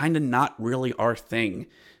kind of not really our thing.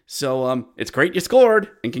 So it's great you scored,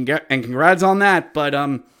 and congrats on that. But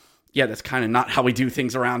yeah, that's kind of not how we do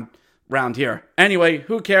things around here. Anyway,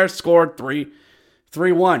 who cares? Scored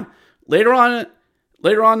 3-1. Later on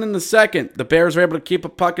in the second, the Bears are able to keep a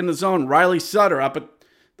puck in the zone. Riley Sutter up at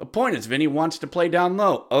the point as Vinny wants to play down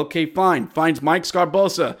low. Okay, fine. Finds Mike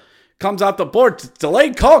Scarbosa. Comes off the board.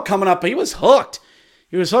 Delayed call coming up. He was hooked.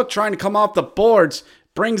 He was hooked trying to come off the boards.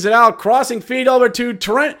 Brings it out. Crossing feed over to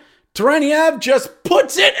Tereniev. Just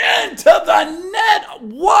puts it into the net.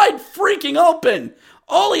 Wide freaking open.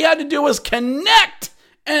 All he had to do was connect.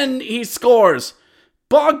 And he scores.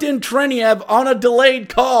 Bogdan Treniev on a delayed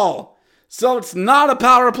call. So it's not a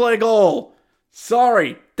power play goal.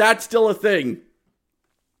 Sorry, that's still a thing.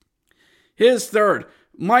 His third.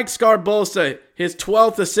 Mike Scarbosa, his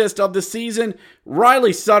 12th assist of the season.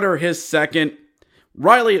 Riley Sutter, his second.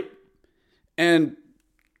 Riley, and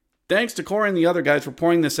thanks to Corey and the other guys for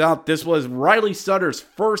pointing this out, this was Riley Sutter's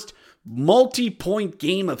first multi-point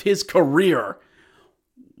game of his career.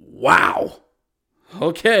 Wow.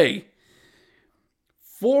 Okay.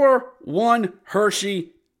 4-1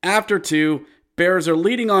 Hershey after 2. Bears are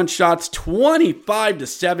leading on shots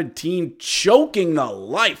 25-17, choking the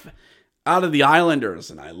life out of the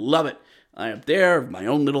Islanders, and I love it. I am there, my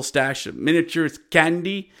own little stash of miniatures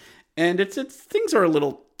candy, and it's things are a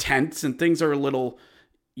little tense, and things are a little,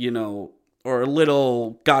 or a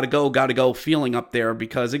little gotta go feeling up there,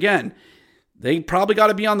 because again, they probably got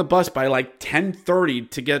to be on the bus by like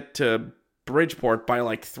 10:30 to get to Bridgeport by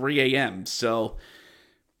like 3 a.m. So,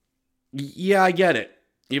 yeah, I get it.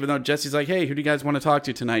 Even though Jesse's like, hey, who do you guys want to talk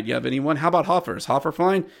to tonight? You have anyone? How about Hoffer? Is Hoffer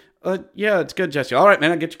fine? Yeah, it's good, Jesse. All right,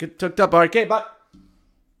 man, I'll get you hooked up. All right, okay, bye.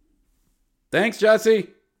 Thanks, Jesse.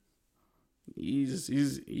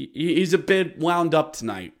 He's a bit wound up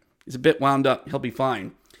tonight. He's a bit wound up. He'll be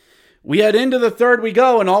fine. We head into the third we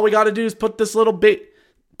go, and all we got to do is put this little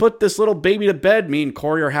baby to bed. Me and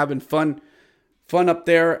Corey are having fun up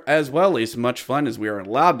there as well, at least as much fun as we are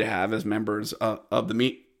allowed to have as members of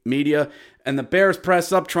the media. And the Bears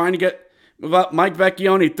press up, trying to get up. Mike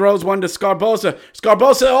Vecchione throws one to Scarbosa.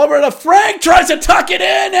 Scarbosa over to Frank, tries to tuck it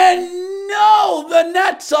in, and no, the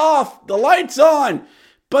net's off. The light's on,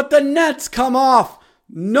 but the net's come off.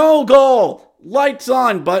 No goal. Lights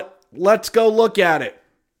on, but let's go look at it.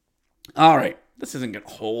 All right, this isn't going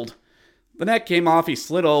to hold. The net came off. He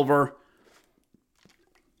slid over.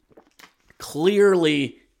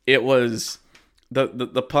 Clearly, it was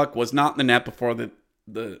the puck was not in the net before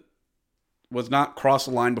was not cross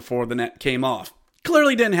the line before the net came off.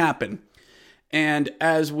 Clearly didn't happen. And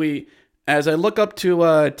as I look up to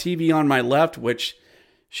TV on my left, which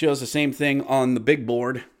shows the same thing on the big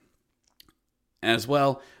board as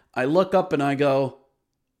well, I look up and I go,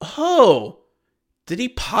 oh, did he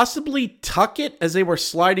possibly tuck it as they were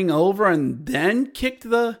sliding over and then kicked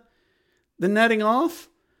the netting off?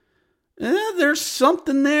 There's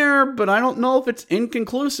something there, but I don't know if it's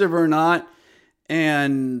inconclusive or not.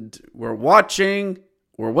 And we're watching,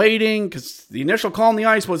 we're waiting, because the initial call on the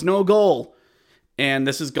ice was no goal. And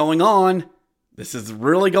this is going on. This is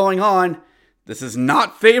really going on. This is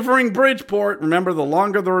not favoring Bridgeport. Remember, the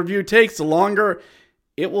longer the review takes, the longer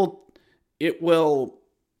it will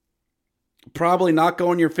probably not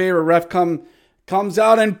go in your favor. Ref comes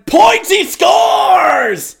out and points. He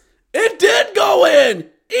scores! It did go in!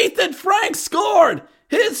 Ethan Frank scored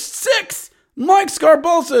his 6th. Mike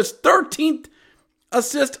Scarbosa's 13th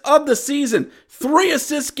assist of the season. 3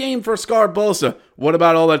 assist game for Scarbosa. What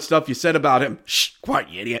about all that stuff you said about him? Shh, quiet,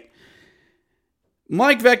 you idiot.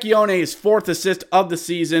 Mike Vecchione's 4th assist of the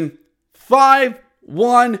season.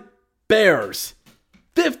 5-1 Bears.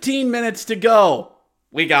 15 minutes to go.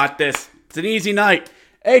 We got this. It's an easy night.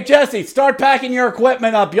 Hey, Jesse, start packing your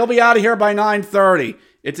equipment up. You'll be out of here by 9:30.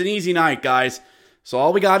 It's an easy night, guys. So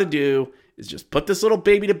all we got to do is just put this little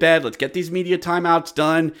baby to bed. Let's get these media timeouts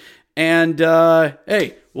done. And,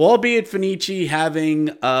 hey, we'll all be at Fenici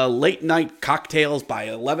having late night cocktails by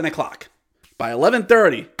 11 o'clock. By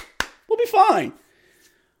 11:30, we'll be fine.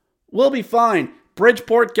 We'll be fine.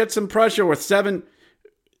 Bridgeport gets some pressure with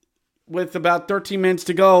about 13 minutes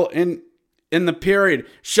to go in the period.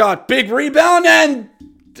 Shot, big rebound, and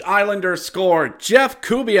Islanders score. Jeff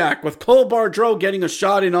Kubiak with Cole Bardreau getting a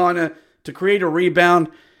shot in on it to create a rebound.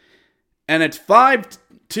 And it's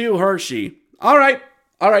 5-2 Hershey. All right.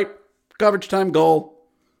 Coverage time goal.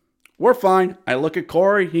 We're fine. I look at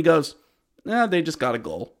Corey. He goes, they just got a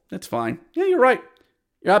goal. It's fine. Yeah, you're right.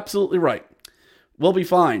 You're absolutely right. We'll be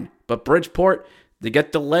fine. But Bridgeport, they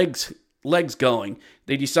get the legs going.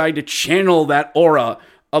 They decide to channel that aura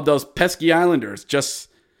of those pesky Islanders. Just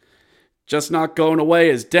not going away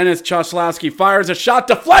as Dennis Choslowski fires a shot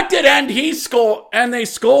deflected and they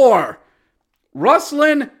score.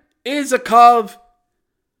 Ruslan Izakov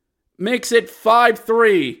makes it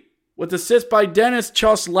 5-3 with assist by Dennis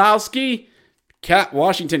Choslowski.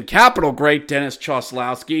 Washington Capital great Dennis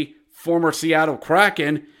Choslowski, former Seattle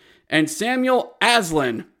Kraken, and Samuel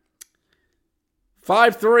Aslan.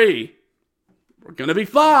 5-3. We're going to be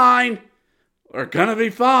fine.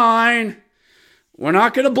 We're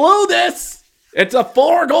not going to blow this. It's a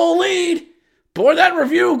 4-goal lead. Boy, that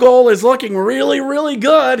review goal is looking really, really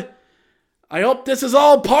good. I hope this is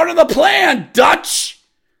all part of the plan, Dutch.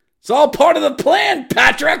 It's all part of the plan,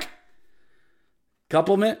 Patrick.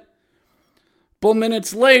 Couple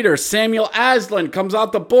minutes later, Samuel Aslan comes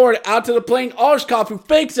off the board, out to the plane. Oshkov, who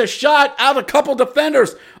fakes a shot out of a couple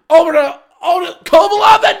defenders, over to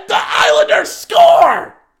Kovalov, and the Islanders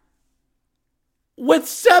score! With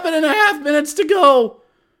 7.5 minutes to go.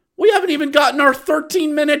 We haven't even gotten our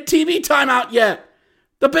 13-minute TV timeout yet.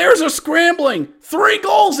 The Bears are scrambling. 3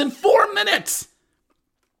 goals in 4 minutes.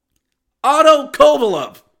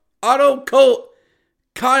 Kovalov. Koivula.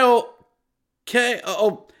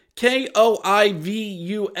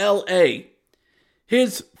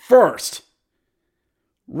 His first.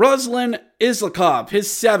 Ruslan Izakov, his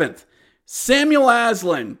 7th. Samuel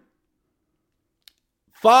Aslan.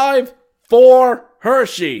 5-4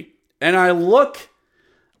 Hershey. And I look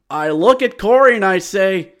at Corey and I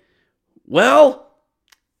say, well,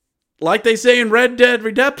 like they say in Red Dead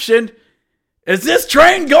Redemption, is this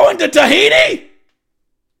train going to Tahiti?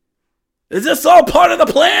 Is this all part of the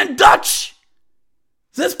plan, Dutch?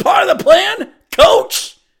 Is this part of the plan,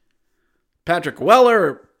 Coach? Patrick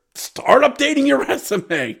Weller, start updating your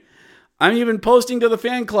resume. I'm even posting to the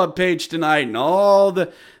fan club page tonight, and all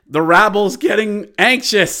the rabble's getting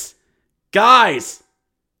anxious. Guys,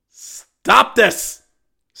 stop this.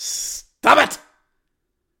 Stop it.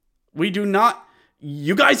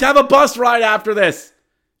 You guys have a bus ride after this.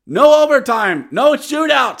 No overtime, no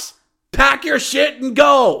shootouts. Pack your shit and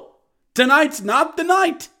go. Tonight's not the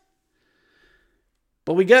night.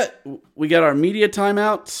 But we get our media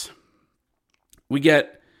timeouts. We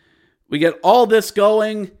get all this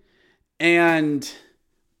going, and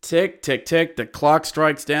tick, tick, tick, the clock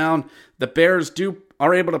strikes down. The Bears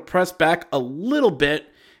are able to press back a little bit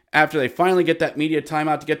after they finally get that media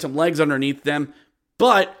timeout to get some legs underneath them.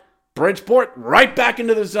 But Bridgeport right back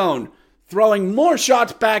into the zone, throwing more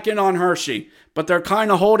shots back in on Hershey. But they're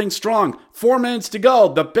kind of holding strong. 4 minutes to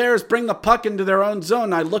go. The Bears bring the puck into their own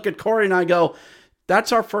zone. I look at Corey and I go,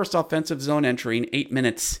 that's our first offensive zone entry in 8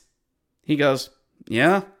 minutes. He goes,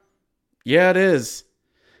 yeah, it is.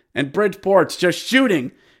 And Bridgeport's just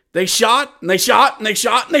shooting. They shot, and they shot, and they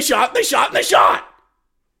shot, and they shot, and they shot, and they shot.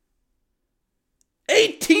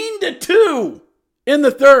 18-2 in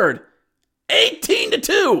the third.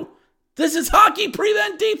 18-2. This is hockey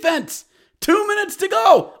prevent defense. 2 minutes to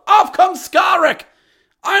go. Off comes Skaric.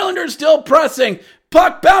 Islanders still pressing.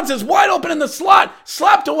 Puck bounces wide open in the slot.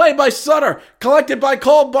 Slapped away by Sutter. Collected by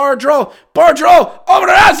Cole Bardreau. Bardreau over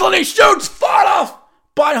to Aslan. He shoots. Fought off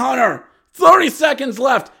by Hunter. 30 seconds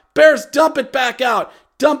left. Bears dump it back out.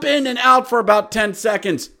 Dump in and out for about 10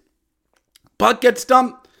 seconds. Puck gets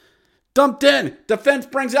dumped in. Defense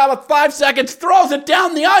brings out with 5 seconds. Throws it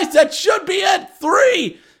down the ice. That should be it.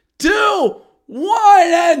 3, 2, 1,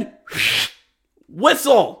 and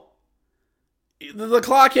whistle. The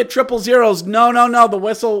clock hit triple zeros. No. The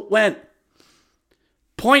whistle went.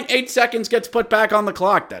 0.8 seconds gets put back on the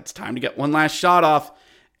clock. That's time to get one last shot off.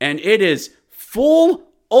 And it is full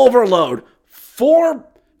overload. Four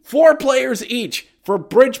players each for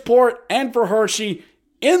Bridgeport and for Hershey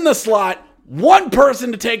in the slot. One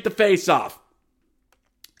person to take the face off.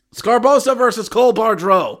 Scarbosa versus Cole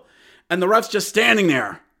Bardreau. And the ref's just standing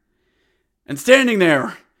there. And standing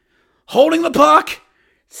there. Holding the puck.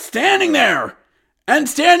 Standing there. And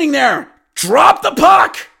standing there. Drop the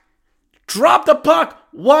puck. Drop the puck.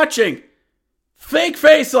 Watching. Fake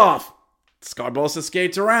face off. Scarbosa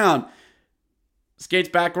skates around. Skates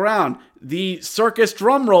back around. The circus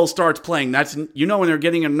drum roll starts playing. That's, when they're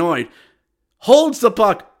getting annoyed. holds the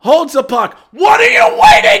puck. What are you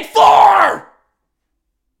waiting for?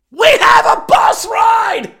 We have a bus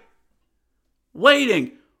ride!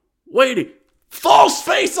 Waiting. False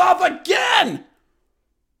face off again!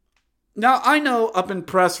 Now, I know up in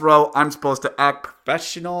press row, I'm supposed to act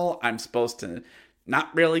professional. I'm supposed to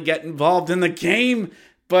not really get involved in the game.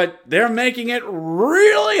 But they're making it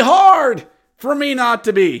really hard for me not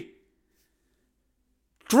to be.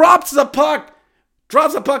 Drops the puck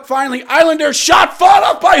finally. Islanders shot fought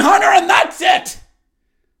off by Hunter, and that's it.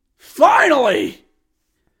 Finally.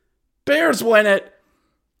 Bears win it.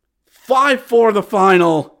 5-4 the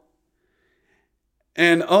final.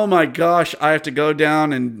 And oh my gosh, I have to go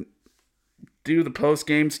down and do the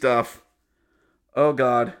post-game stuff. Oh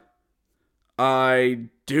God. I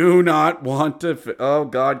do not want to... Oh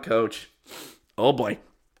God, coach. Oh boy.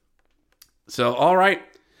 So, all right.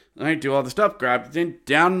 I do all the stuff. Grab it in.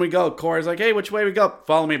 Down we go. Corey's like, hey, which way we go?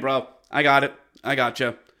 Follow me, bro. I got it. I got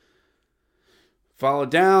you. Follow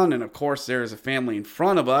down, and of course there's a family in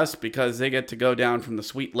front of us because they get to go down from the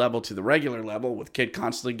suite level to the regular level with kid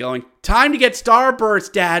constantly going, time to get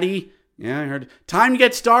Starburst, Daddy. Yeah, I heard. Time to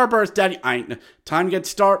get Starburst, Daddy. Time to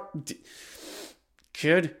get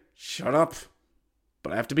Kid, shut up.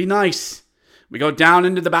 But I have to be nice. We go down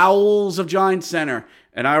into the bowels of Giant Center,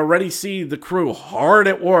 and I already see the crew hard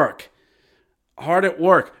at work.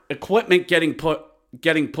 Equipment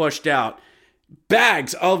getting pushed out.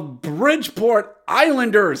 Bags of Bridgeport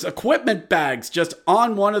Islanders equipment bags just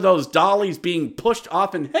on one of those dollies being pushed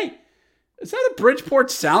off. And hey, is that a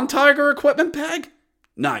Bridgeport Sound Tiger equipment bag?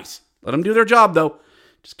 Nice. Let them do their job, though.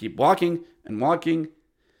 Just keep walking and walking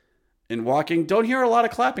and walking. Don't hear a lot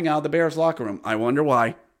of clapping out of the Bears locker room. I wonder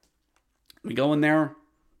why. We go in there,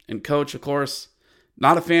 and coach, of course,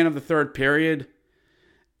 not a fan of the third period,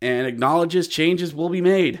 and acknowledges changes will be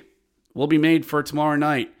made. Will be made for tomorrow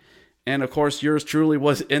night. And, of course, yours truly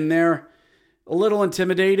was in there. A little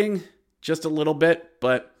intimidating, just a little bit,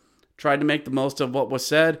 but tried to make the most of what was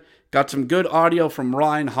said. Got some good audio from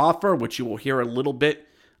Ryan Hoffer, which you will hear a little bit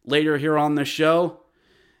later here on the show.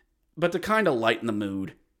 But to kind of lighten the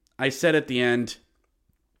mood, I said at the end,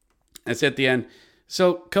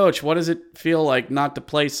 so, Coach, what does it feel like not to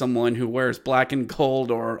play someone who wears black and gold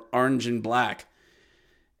or orange and black?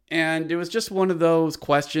 And it was just one of those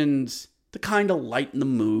questions to kind of lighten the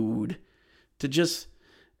mood.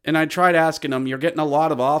 And I tried asking him, you're getting a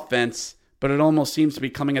lot of offense, but it almost seems to be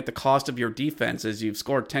coming at the cost of your defense as you've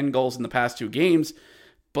scored 10 goals in the past 2 games,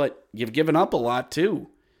 but you've given up a lot too.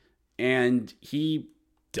 And he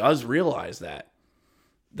does realize that.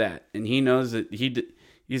 And he knows that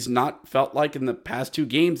he's not felt like in the past 2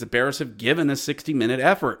 games the Bears have given a 60-minute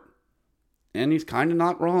effort. And he's kind of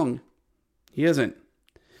not wrong. He isn't.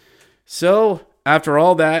 So, after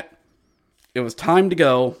all that, it was time to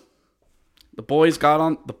go. The boys,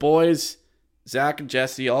 Zach and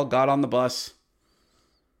Jesse, all got on the bus.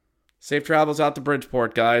 Safe travels out to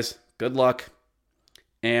Bridgeport, guys. Good luck.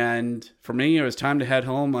 And for me, it was time to head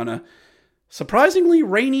home on a surprisingly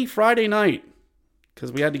rainy Friday night,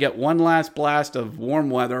 because we had to get one last blast of warm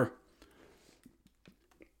weather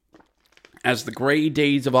as the gray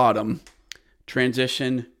days of autumn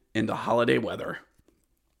transition into holiday weather.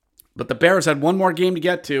 But the Bears had one more game to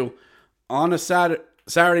get to on a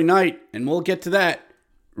Saturday night, and we'll get to that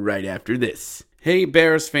right after this. Hey,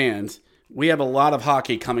 Bears fans, we have a lot of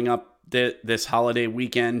hockey coming up this holiday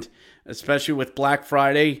weekend, especially with Black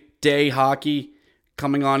Friday Day hockey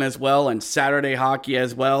coming on as well, and Saturday hockey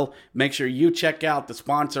as well. Make sure you check out the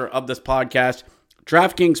sponsor of this podcast,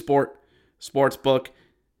 DraftKings Sportsbook,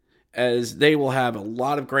 as they will have a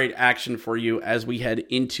lot of great action for you as we head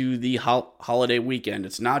into the holiday weekend.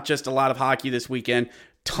 It's not just a lot of hockey this weekend.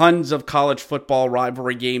 Tons of college football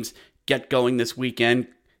rivalry games get going this weekend,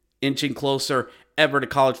 inching closer ever to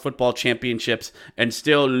college football championships, and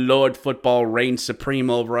still Lord Football reigns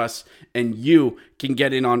supreme over us, and you can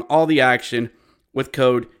get in on all the action with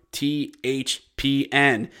code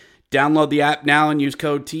THPN. Download the app now and use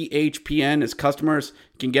code THPN as customers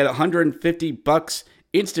can get $150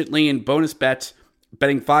 instantly in bonus bets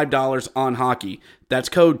betting $5 on hockey. That's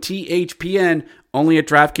code THPN only at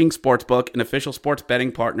DraftKings Sportsbook, an official sports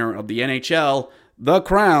betting partner of the NHL. The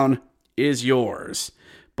crown is yours.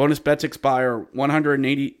 Bonus bets expire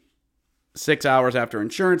 186 hours after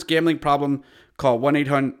insurance. Gambling problem? Call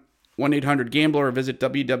 1-800-GAMBLER or visit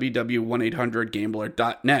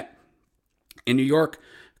www.1800gambler.net. In New York,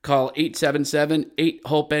 call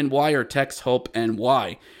 877-8-HOPE-NY or text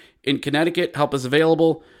HOPE-NY. In Connecticut, help is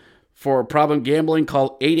available. For problem gambling,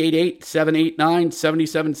 call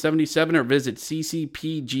 888-789-7777 or visit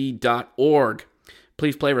ccpg.org.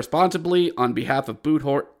 Please play responsibly on behalf of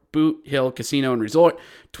Boot Hill Casino and Resort.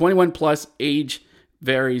 21 plus, age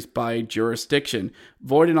varies by jurisdiction.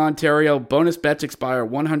 Void in Ontario. Bonus bets expire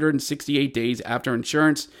 168 days after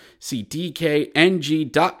insurance. See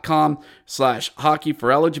dkng.com/hockey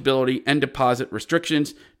for eligibility and deposit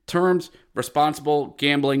restrictions, terms, responsible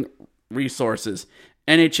gambling resources.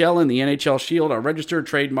 NHL and the NHL Shield are registered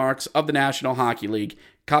trademarks of the National Hockey League.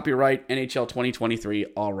 Copyright NHL 2023,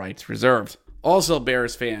 all rights reserved. Also,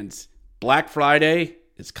 Bears fans, Black Friday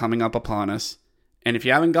is coming up upon us. And if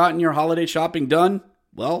you haven't gotten your holiday shopping done,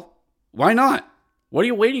 well, why not? What are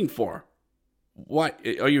you waiting for? What,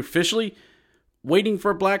 are you officially waiting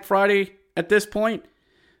for Black Friday at this point?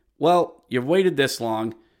 Well, you've waited this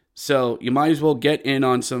long, so you might as well get in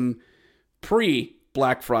on some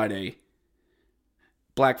pre-Black Friday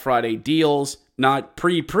deals, not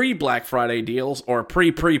pre-Black Friday deals or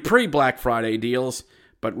pre-Black Friday deals,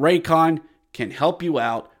 but Raycon can help you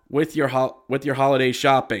out with your holiday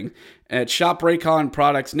shopping. At Shop Raycon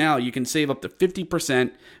products now, you can save up to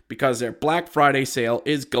 50% because their Black Friday sale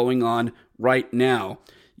is going on right now.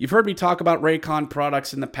 You've heard me talk about Raycon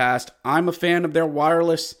products in the past. I'm a fan of their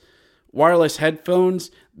wireless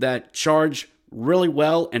headphones that charge really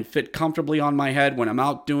well and fit comfortably on my head when I'm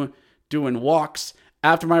out doing walks.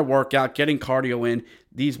 After my workout, getting cardio in,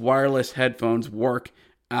 these wireless headphones work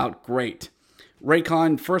out great.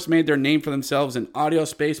 Raycon first made their name for themselves in audio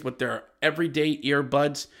space with their everyday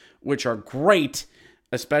earbuds, which are great,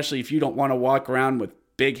 especially if you don't want to walk around with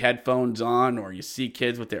big headphones on or you see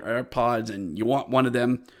kids with their AirPods and you want one of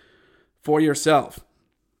them for yourself.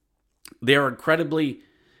 They're incredibly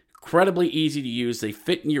easy to use. They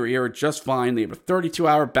fit in your ear just fine. They have a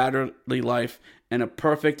 32-hour battery life and a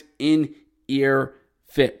perfect in-ear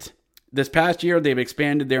fit. This past year, they've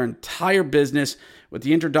expanded their entire business with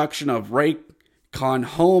the introduction of Raycon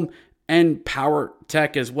Home and Power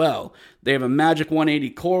Tech as well. They have a Magic 180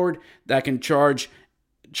 cord that can charge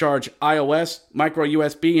iOS, micro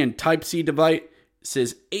USB, and Type-C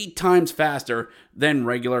devices 8 times faster than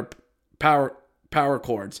regular power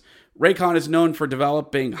cords. Raycon is known for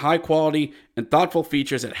developing high-quality and thoughtful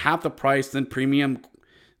features at half the price than premium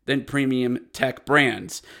tech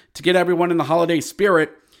brands. To get everyone in the holiday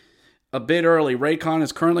spirit a bit early, Raycon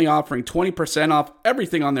is currently offering 20% off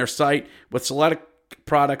everything on their site with select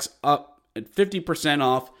products up at 50%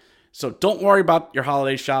 off. So don't worry about your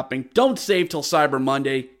holiday shopping. Don't save till Cyber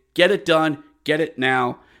Monday. Get it done. Get it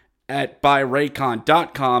now at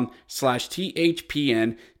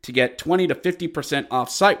buyraycon.com/THPN to get 20 to 50% off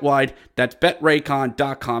site-wide. That's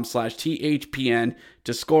betraycon.com/THPN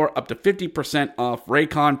to score up to 50% off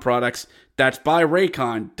Raycon products. That's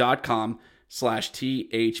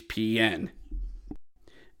buyraycon.com/THPN.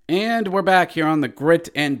 And we're back here on the Grit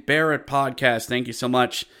and Bear It podcast. Thank you so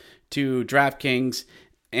much to DraftKings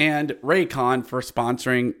and Raycon for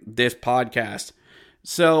sponsoring this podcast.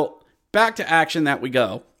 So back to action that we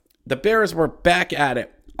go. The Bears were back at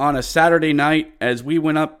it on a Saturday night as we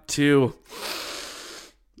went up to,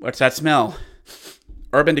 what's that smell?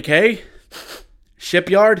 Urban Decay?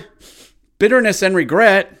 Shipyard? Bitterness and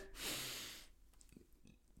regret?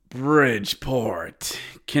 Bridgeport,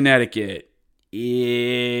 Connecticut.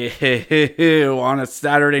 Ew, on a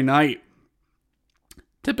Saturday night.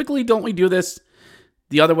 Typically, don't we do this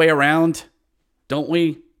the other way around? Don't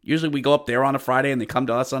we? Usually we go up there on a Friday and they come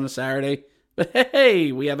to us on a Saturday. But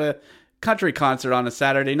hey, we have a country concert on a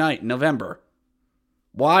Saturday night in November.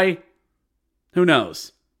 Why? Who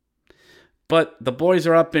knows? But the boys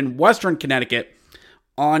are up in Western Connecticut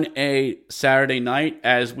on a Saturday night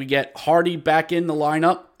as we get Hardy back in the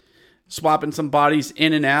lineup, swapping some bodies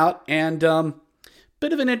in and out. And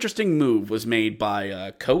bit of an interesting move was made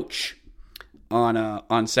by Coach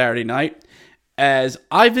on Saturday night as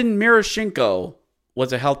Ivan Miroshchenko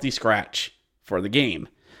was a healthy scratch for the game.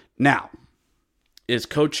 Now, is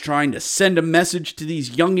Coach trying to send a message to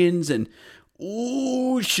these youngins and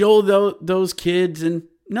show those kids? And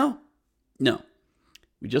no.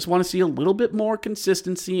 We just want to see a little bit more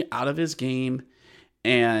consistency out of his game.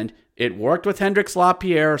 And it worked with Hendrix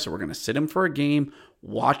LaPierre, so we're going to sit him for a game,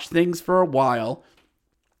 watch things for a while,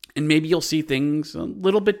 and maybe you'll see things a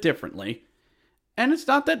little bit differently. And it's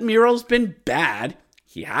not that Miro's been bad.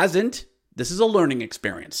 He hasn't. This is a learning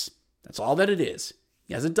experience. That's all that it is.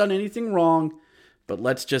 He hasn't done anything wrong, but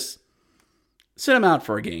let's just sit him out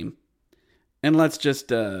for a game, and let's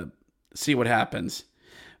just see what happens.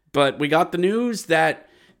 But we got the news that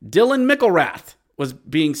Dylan Mickelrath was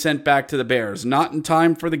being sent back to the Bears. Not in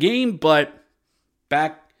time for the game, but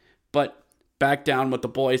back down with the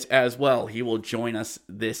boys as well. He will join us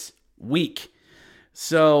this week.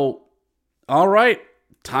 So, all right,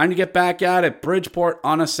 Time to get back at it. Bridgeport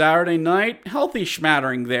on a Saturday night. Healthy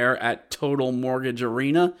schmattering there at Total Mortgage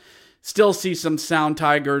Arena. Still see some Sound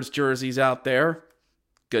Tigers jerseys out there.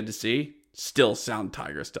 Good to see. Still Sound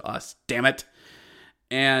Tigers to us. Damn it.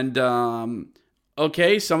 And,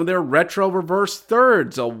 okay, some of their retro reverse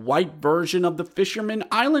thirds. A white version of the Fisherman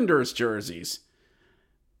Islanders jerseys.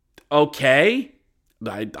 Okay.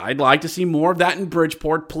 I'd like to see more of that in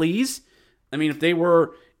Bridgeport, please. I mean, if they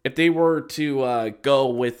were to go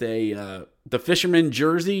with the Fisherman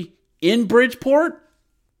jersey in Bridgeport,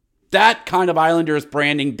 that kind of Islanders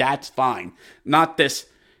branding, that's fine. Not this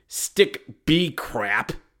stick B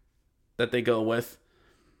crap that they go with.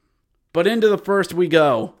 But into the first we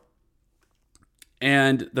go.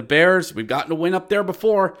 And the Bears, we've gotten a win up there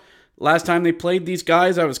before. Last time they played these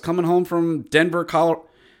guys, I was coming home from Denver,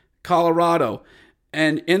 Colorado.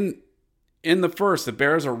 And in the first, the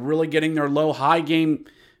Bears are really getting their low-high game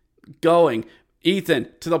going. Ethan,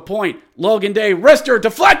 to the point. Logan Day, wrister,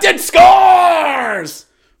 deflected, scores!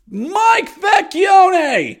 Mike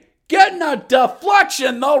Vecchione getting a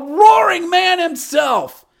deflection. The roaring man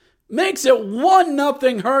himself makes it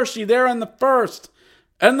 1-0 Hershey there in the first.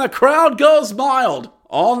 And the crowd goes mild.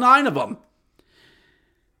 All 9 of them.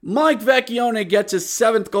 Mike Vecchione gets his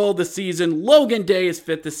 7th goal of the season. Logan Day his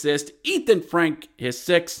 5th assist. Ethan Frank his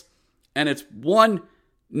 6th. And it's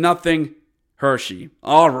 1-0 Hershey.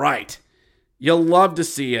 All right. You love to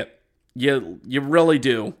see it. You really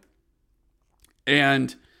do.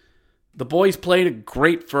 And the boys played a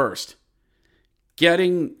great first.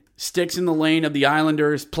 Getting sticks in the lane of the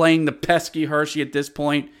Islanders, playing the pesky Hershey at this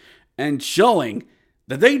point, and showing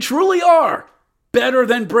that they truly are better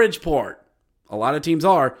than Bridgeport. A lot of teams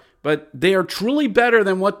are, but they are truly better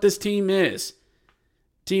than what this team is.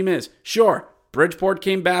 Sure, Bridgeport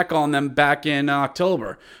came back on them back in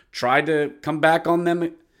October. Tried to come back on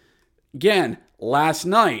them again last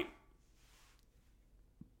night.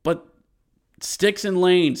 But sticks in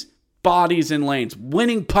lanes, bodies in lanes,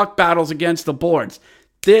 winning puck battles against the boards.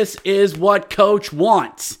 This is what Coach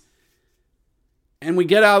wants. And we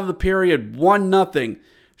get out of the period 1-0.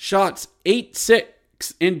 Shots 8-6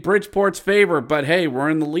 in Bridgeport's favor, but hey, we're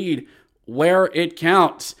in the lead where it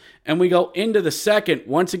counts. And we go into the second,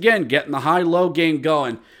 once again, getting the high-low game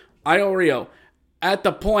going. Iorio at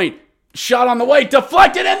the point, shot on the way,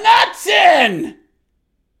 deflected, and that's in!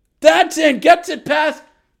 That's in, gets it past.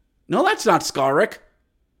 No, that's not Skaric.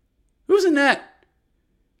 Who's in net?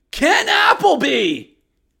 Ken Appleby!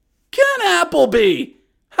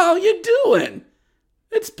 How you doing?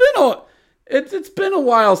 It's been a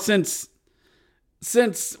while since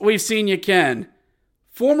we've seen you, Ken.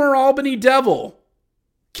 Former Albany Devil,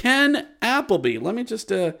 Ken Appleby. Let me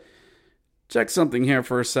just check something here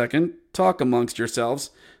for a second. Talk amongst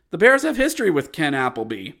yourselves. The Bears have history with Ken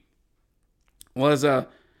Appleby. Was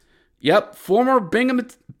former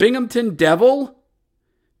Binghamton Devil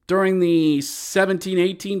during the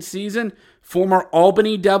 17-18 season. Former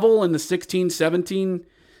Albany Devil in the 16-17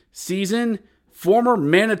 season. Former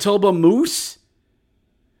Manitoba Moose.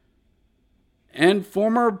 And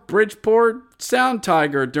former Bridgeport Sound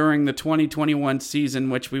Tiger during the 2021 season,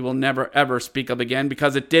 which we will never ever speak of again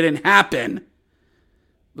because it didn't happen.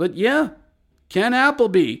 But yeah, Ken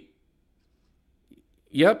Appleby.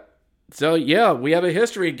 Yep. So yeah, we have a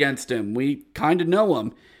history against him. We kind of know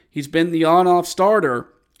him. He's been the on-off starter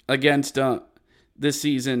against this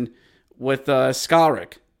season with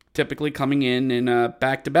Skaric, typically coming in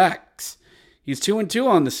back-to-backs. He's 2-2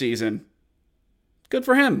 on the season. Good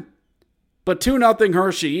for him. But 2-0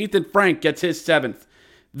 Hershey. Ethan Frank gets his 7th.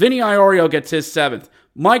 Vinny Iorio gets his 7th.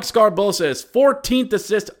 Mike Scarbosa his 14th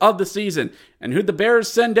assist of the season. And who'd the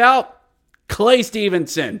Bears send out? Clay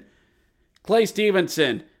Stevenson.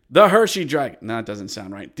 The Hershey Dragon. No, it doesn't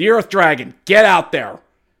sound right. The Earth Dragon. Get out there.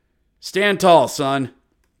 Stand tall, son.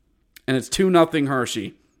 And it's 2-0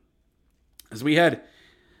 Hershey. As we head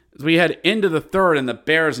into the third, and the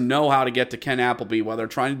Bears know how to get to Ken Appleby while they're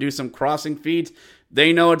trying to do some crossing feeds.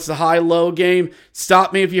 They know it's the high-low game.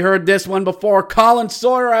 Stop me if you heard this one before. Colin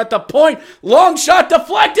Sawyer at the point. Long shot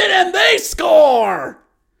deflected, and they score!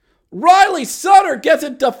 Riley Sutter gets a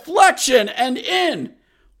deflection and in.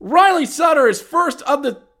 Riley Sutter is first of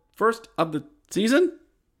the season?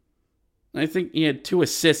 I think he had 2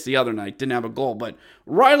 assists the other night. Didn't have a goal, but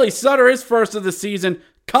Riley Sutter is first of the season.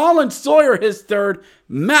 Colin Sawyer his 3rd.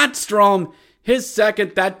 Matt Strom his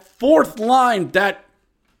 2nd. That 4th line, that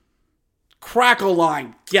crackle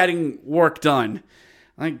line, getting work done.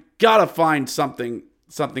 I gotta find something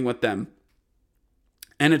with them.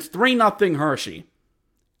 And it's 3-0 Hershey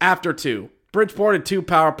after 2. Bridgeport had 2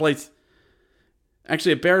 power plays.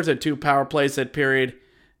 Actually, the Bears had 2 power plays that period.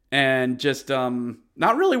 And just,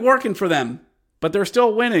 Not really working for them, but they're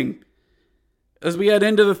still winning as we head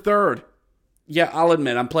into the third. Yeah, I'll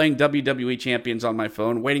admit, I'm playing WWE Champions on my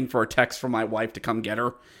phone, waiting for a text from my wife to come get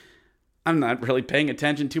her. I'm not really paying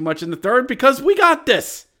attention too much in the third because we got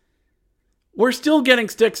this. We're still getting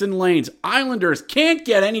sticks and lanes. Islanders can't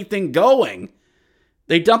get anything going.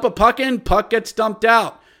 They dump a puck in, puck gets dumped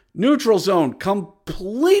out. Neutral zone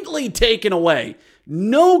completely taken away.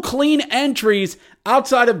 No clean entries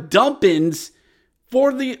outside of dump-ins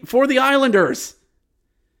for the Islanders.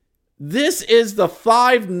 This is the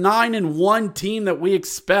 5-9-1 team that we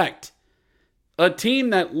expect. A team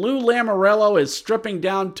that Lou Lamoriello is stripping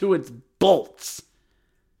down to its bolts.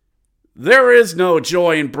 There is no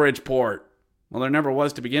joy in Bridgeport. Well, there never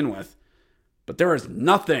was to begin with. But there is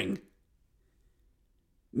nothing.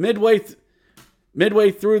 Midway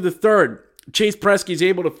through the third, Chase Presky's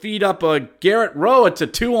able to feed up a Garrett Rowe. It's a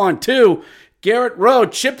 2-on-2. Garrett Rowe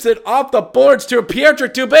chips it off the boards to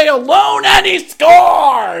Pietrek Dubé alone, and he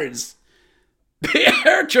scores!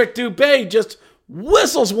 Pietrek Dubé just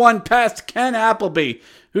whistles one past Ken Appleby,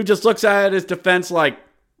 who just looks at his defense like,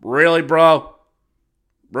 really, bro?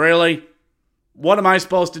 Really? What am I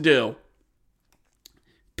supposed to do?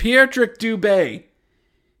 Pietrek Dubé,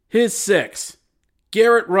 his 6th.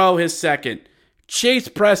 Garrett Rowe, his 2nd. Chase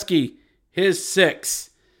Presky, his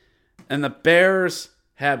 6th. And the Bears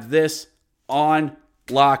have this on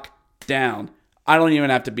lockdown. I don't even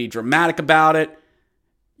have to be dramatic about it.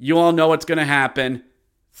 You all know what's going to happen.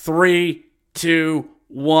 3, 2,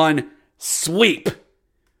 1, sweep.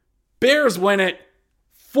 Bears win it.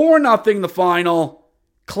 4-0 the final.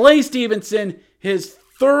 Clay Stevenson, his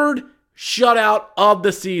 3rd shutout of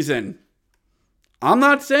the season. I'm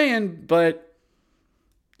not saying, but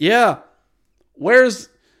yeah.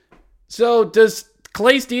 So does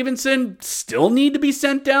Clay Stevenson still need to be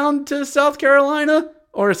sent down to South Carolina?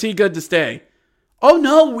 Or is he good to stay? Oh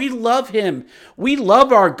no, we love him. We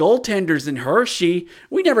love our goaltenders in Hershey.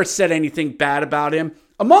 We never said anything bad about him.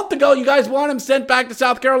 A month ago, you guys want him sent back to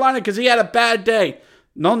South Carolina because he had a bad day.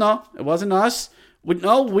 No, it wasn't us.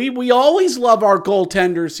 We always love our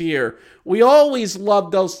goaltenders here. We always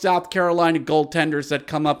love those South Carolina goaltenders that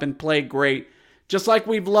come up and play great. Just like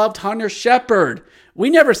we've loved Hunter Shepard. We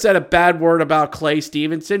never said a bad word about Clay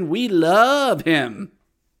Stevenson. We love him.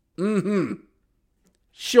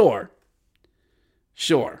 Sure.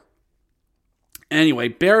 Anyway,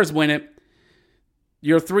 Bears win it.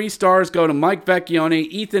 Your 3 stars go to Mike Vecchione,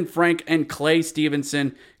 Ethan Frank, and Clay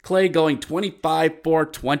Stevenson. Clay going 25 for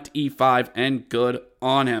 25, and good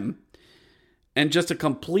on him. And just a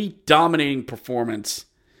complete dominating performance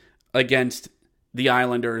against the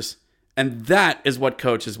Islanders. And that is what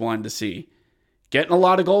coaches wanted to see. Getting a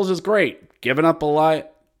lot of goals is great. Giving up a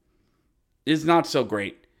lot is not so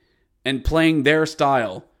great. And playing their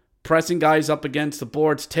style. Pressing guys up against the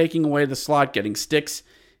boards, taking away the slot, getting sticks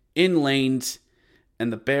in lanes.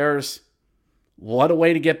 And the Bears, what a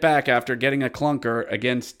way to get back after getting a clunker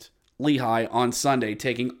against Lehigh on Sunday,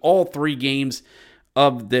 taking all 3 games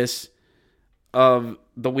of the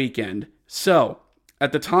weekend. So,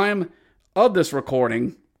 at the time of this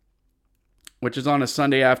recording, which is on a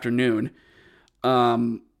Sunday afternoon,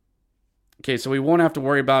 okay, so we won't have to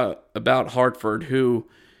worry about Hartford, who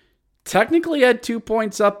technically had 2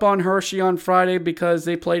 points up on Hershey on Friday because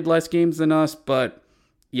they played less games than us, but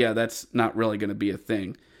yeah, that's not really going to be a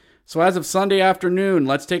thing. So as of Sunday afternoon,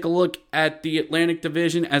 let's take a look at the Atlantic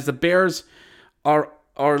Division as the Bears are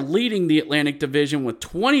leading the Atlantic Division with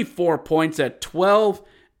 24 points at 12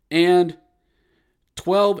 and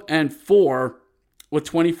 4 with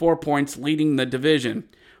 24 points leading the division.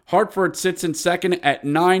 Hartford sits in second at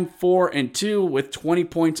 9-4-2 with 20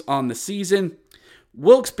 points on the season.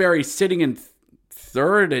 Wilkes-Barre sitting in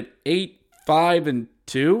third at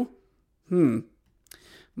 8-5-2.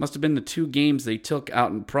 Must have been the 2 games they took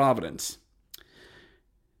out in Providence.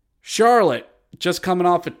 Charlotte, just coming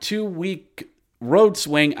off a 2-week road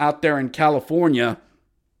swing out there in California,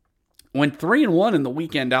 went 3-1 in the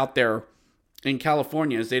weekend out there in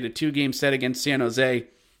California as they had a 2-game set against San Jose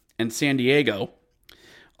and San Diego.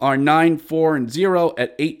 Are 9-4-0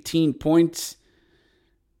 at 18 points.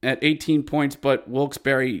 But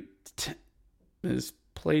Wilkes-Barre has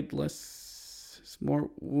played more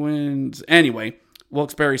wins. Anyway,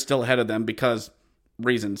 Wilkes-Barre's still ahead of them because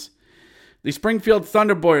reasons. The Springfield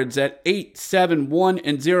Thunderbirds at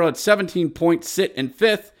 8-7-1-0 at 17 points sit in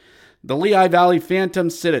 5th. The Lehigh Valley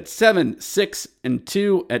Phantoms sit at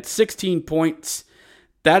 7-6-2 at 16 points.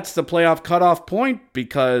 That's the playoff cutoff point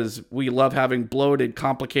because we love having bloated,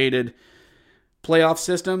 complicated playoff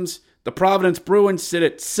systems. The Providence Bruins sit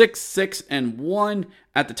at 6-1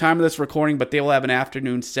 at the time of this recording, but they will have an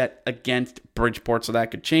afternoon set against Bridgeport, so that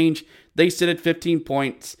could change. They sit at 15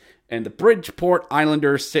 points, and the Bridgeport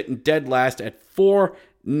Islanders sit in dead last at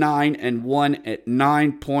 4-9-1 at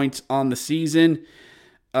 9 points on the season.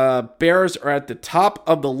 Bears are at the top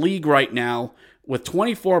of the league right now with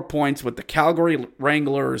 24 points, with the Calgary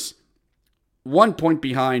Wranglers 1 point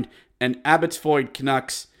behind, and Abbotsford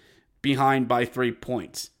Canucks behind by 3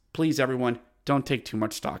 points. Please, everyone, don't take too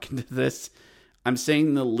much stock into this. I'm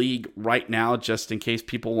saying the league right now just in case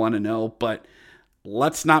people want to know, but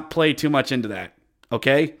let's not play too much into that,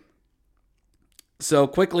 okay? So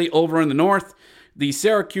quickly over in the North, the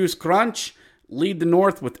Syracuse Crunch lead the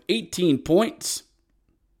North with 18 points,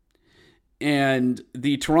 and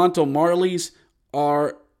the Toronto Marlies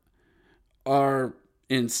are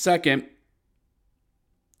in second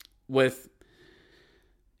with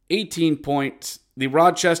 18 points. The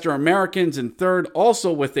Rochester Americans in third,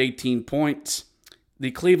 also with 18 points.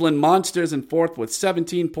 The Cleveland Monsters in fourth with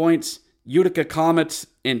 17 points. Utica Comets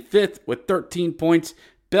in fifth with 13 points.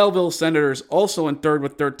 Belleville Senators also in third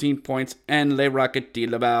with 13 points. And Les Rockets de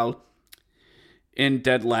Laval in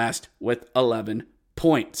dead last with 11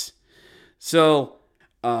 points. So,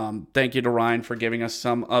 thank you to Ryan for giving us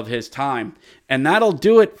some of his time. And that'll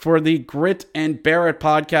do it for the Grit and Bear It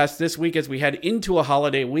podcast this week as we head into a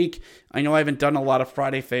holiday week. I know I haven't done a lot of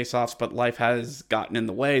Friday face-offs, but life has gotten in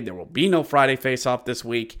the way. There will be no Friday face-off this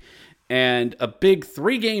week. And a big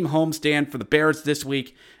 3-game homestand for the Bears this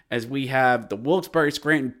week as we have the Wilkes-Barre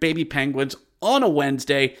Scranton Baby Penguins on a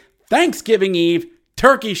Wednesday. Thanksgiving Eve,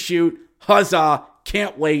 turkey shoot, huzzah,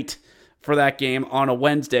 can't wait for that game on a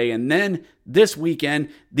Wednesday. And then this weekend,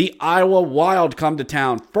 the Iowa Wild come to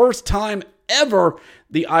town. First time ever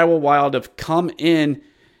the Iowa Wild have come in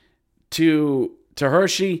to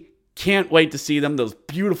Hershey. Can't wait to see them. Those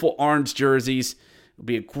beautiful orange jerseys. It'll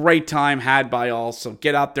be a great time had by all, so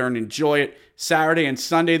get out there and enjoy it. Saturday and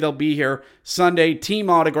Sunday they'll be here. Sunday, team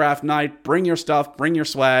autograph night. Bring your stuff, bring your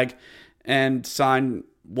swag, and sign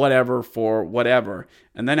whatever for whatever.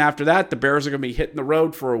 And then after that, the Bears are going to be hitting the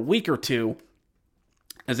road for a week or two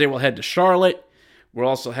as they will head to Charlotte. We'll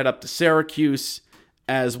also head up to Syracuse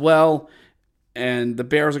as well. And the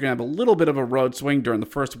Bears are going to have a little bit of a road swing during the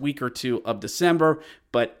first week or two of December.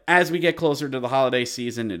 But as we get closer to the holiday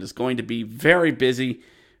season, it is going to be very busy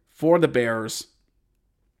for the Bears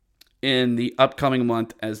in the upcoming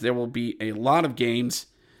month, as there will be a lot of games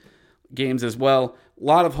as well. A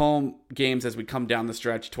lot of home games as we come down the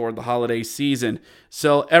stretch toward the holiday season.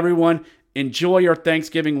 So everyone, enjoy your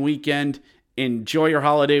Thanksgiving weekend. Enjoy your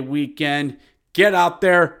holiday weekend. Get out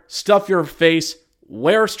there, stuff your face,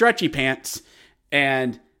 wear stretchy pants,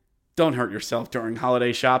 and don't hurt yourself during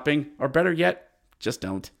holiday shopping. Or better yet, just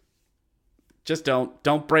don't. Just don't.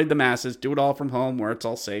 Don't braid the masses. Do it all from home where it's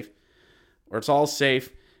all safe.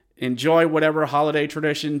 Enjoy whatever holiday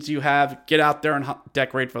traditions you have. Get out there and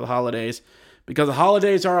decorate for the holidays. Because the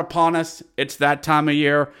holidays are upon us. It's that time of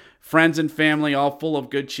year. Friends and family all full of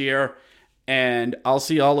good cheer. And I'll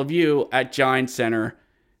see all of you at Giants Center.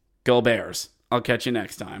 Go Bears. I'll catch you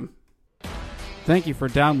next time. Thank you for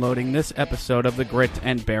downloading this episode of the Grit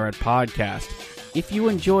and Bear It podcast. If you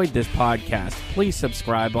enjoyed this podcast, please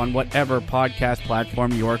subscribe on whatever podcast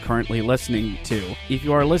platform you are currently listening to. If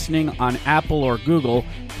you are listening on Apple or Google,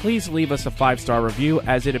 please leave us a 5-star review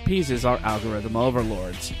as it appeases our algorithm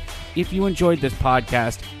overlords. If you enjoyed this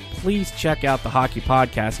podcast, please check out the Hockey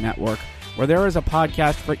Podcast Network, where there is a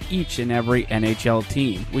podcast for each and every NHL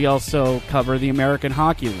team. We also cover the American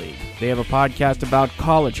Hockey League. They have a podcast about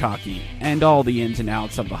college hockey and all the ins and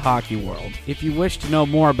outs of the hockey world. If you wish to know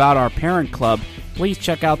more about our parent club, please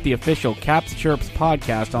check out the official Caps Chirps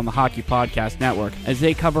podcast on the Hockey Podcast Network, as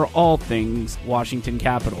they cover all things Washington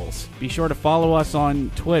Capitals. Be sure to follow us on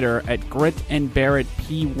Twitter at Grit and Barrett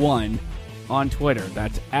P1 on Twitter.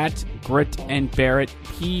 That's at Grit and Barrett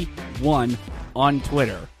P1 on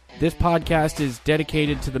Twitter. This podcast is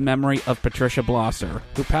dedicated to the memory of Patricia Blosser,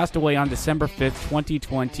 who passed away on December 5th,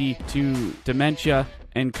 2020 to dementia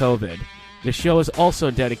and COVID. The show is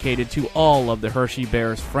also dedicated to all of the Hershey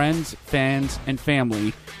Bears friends, fans, and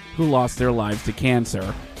family who lost their lives to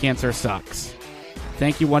cancer. Cancer sucks.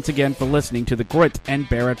 Thank you once again for listening to the Grit and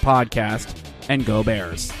Bear It podcast, and go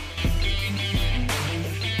Bears.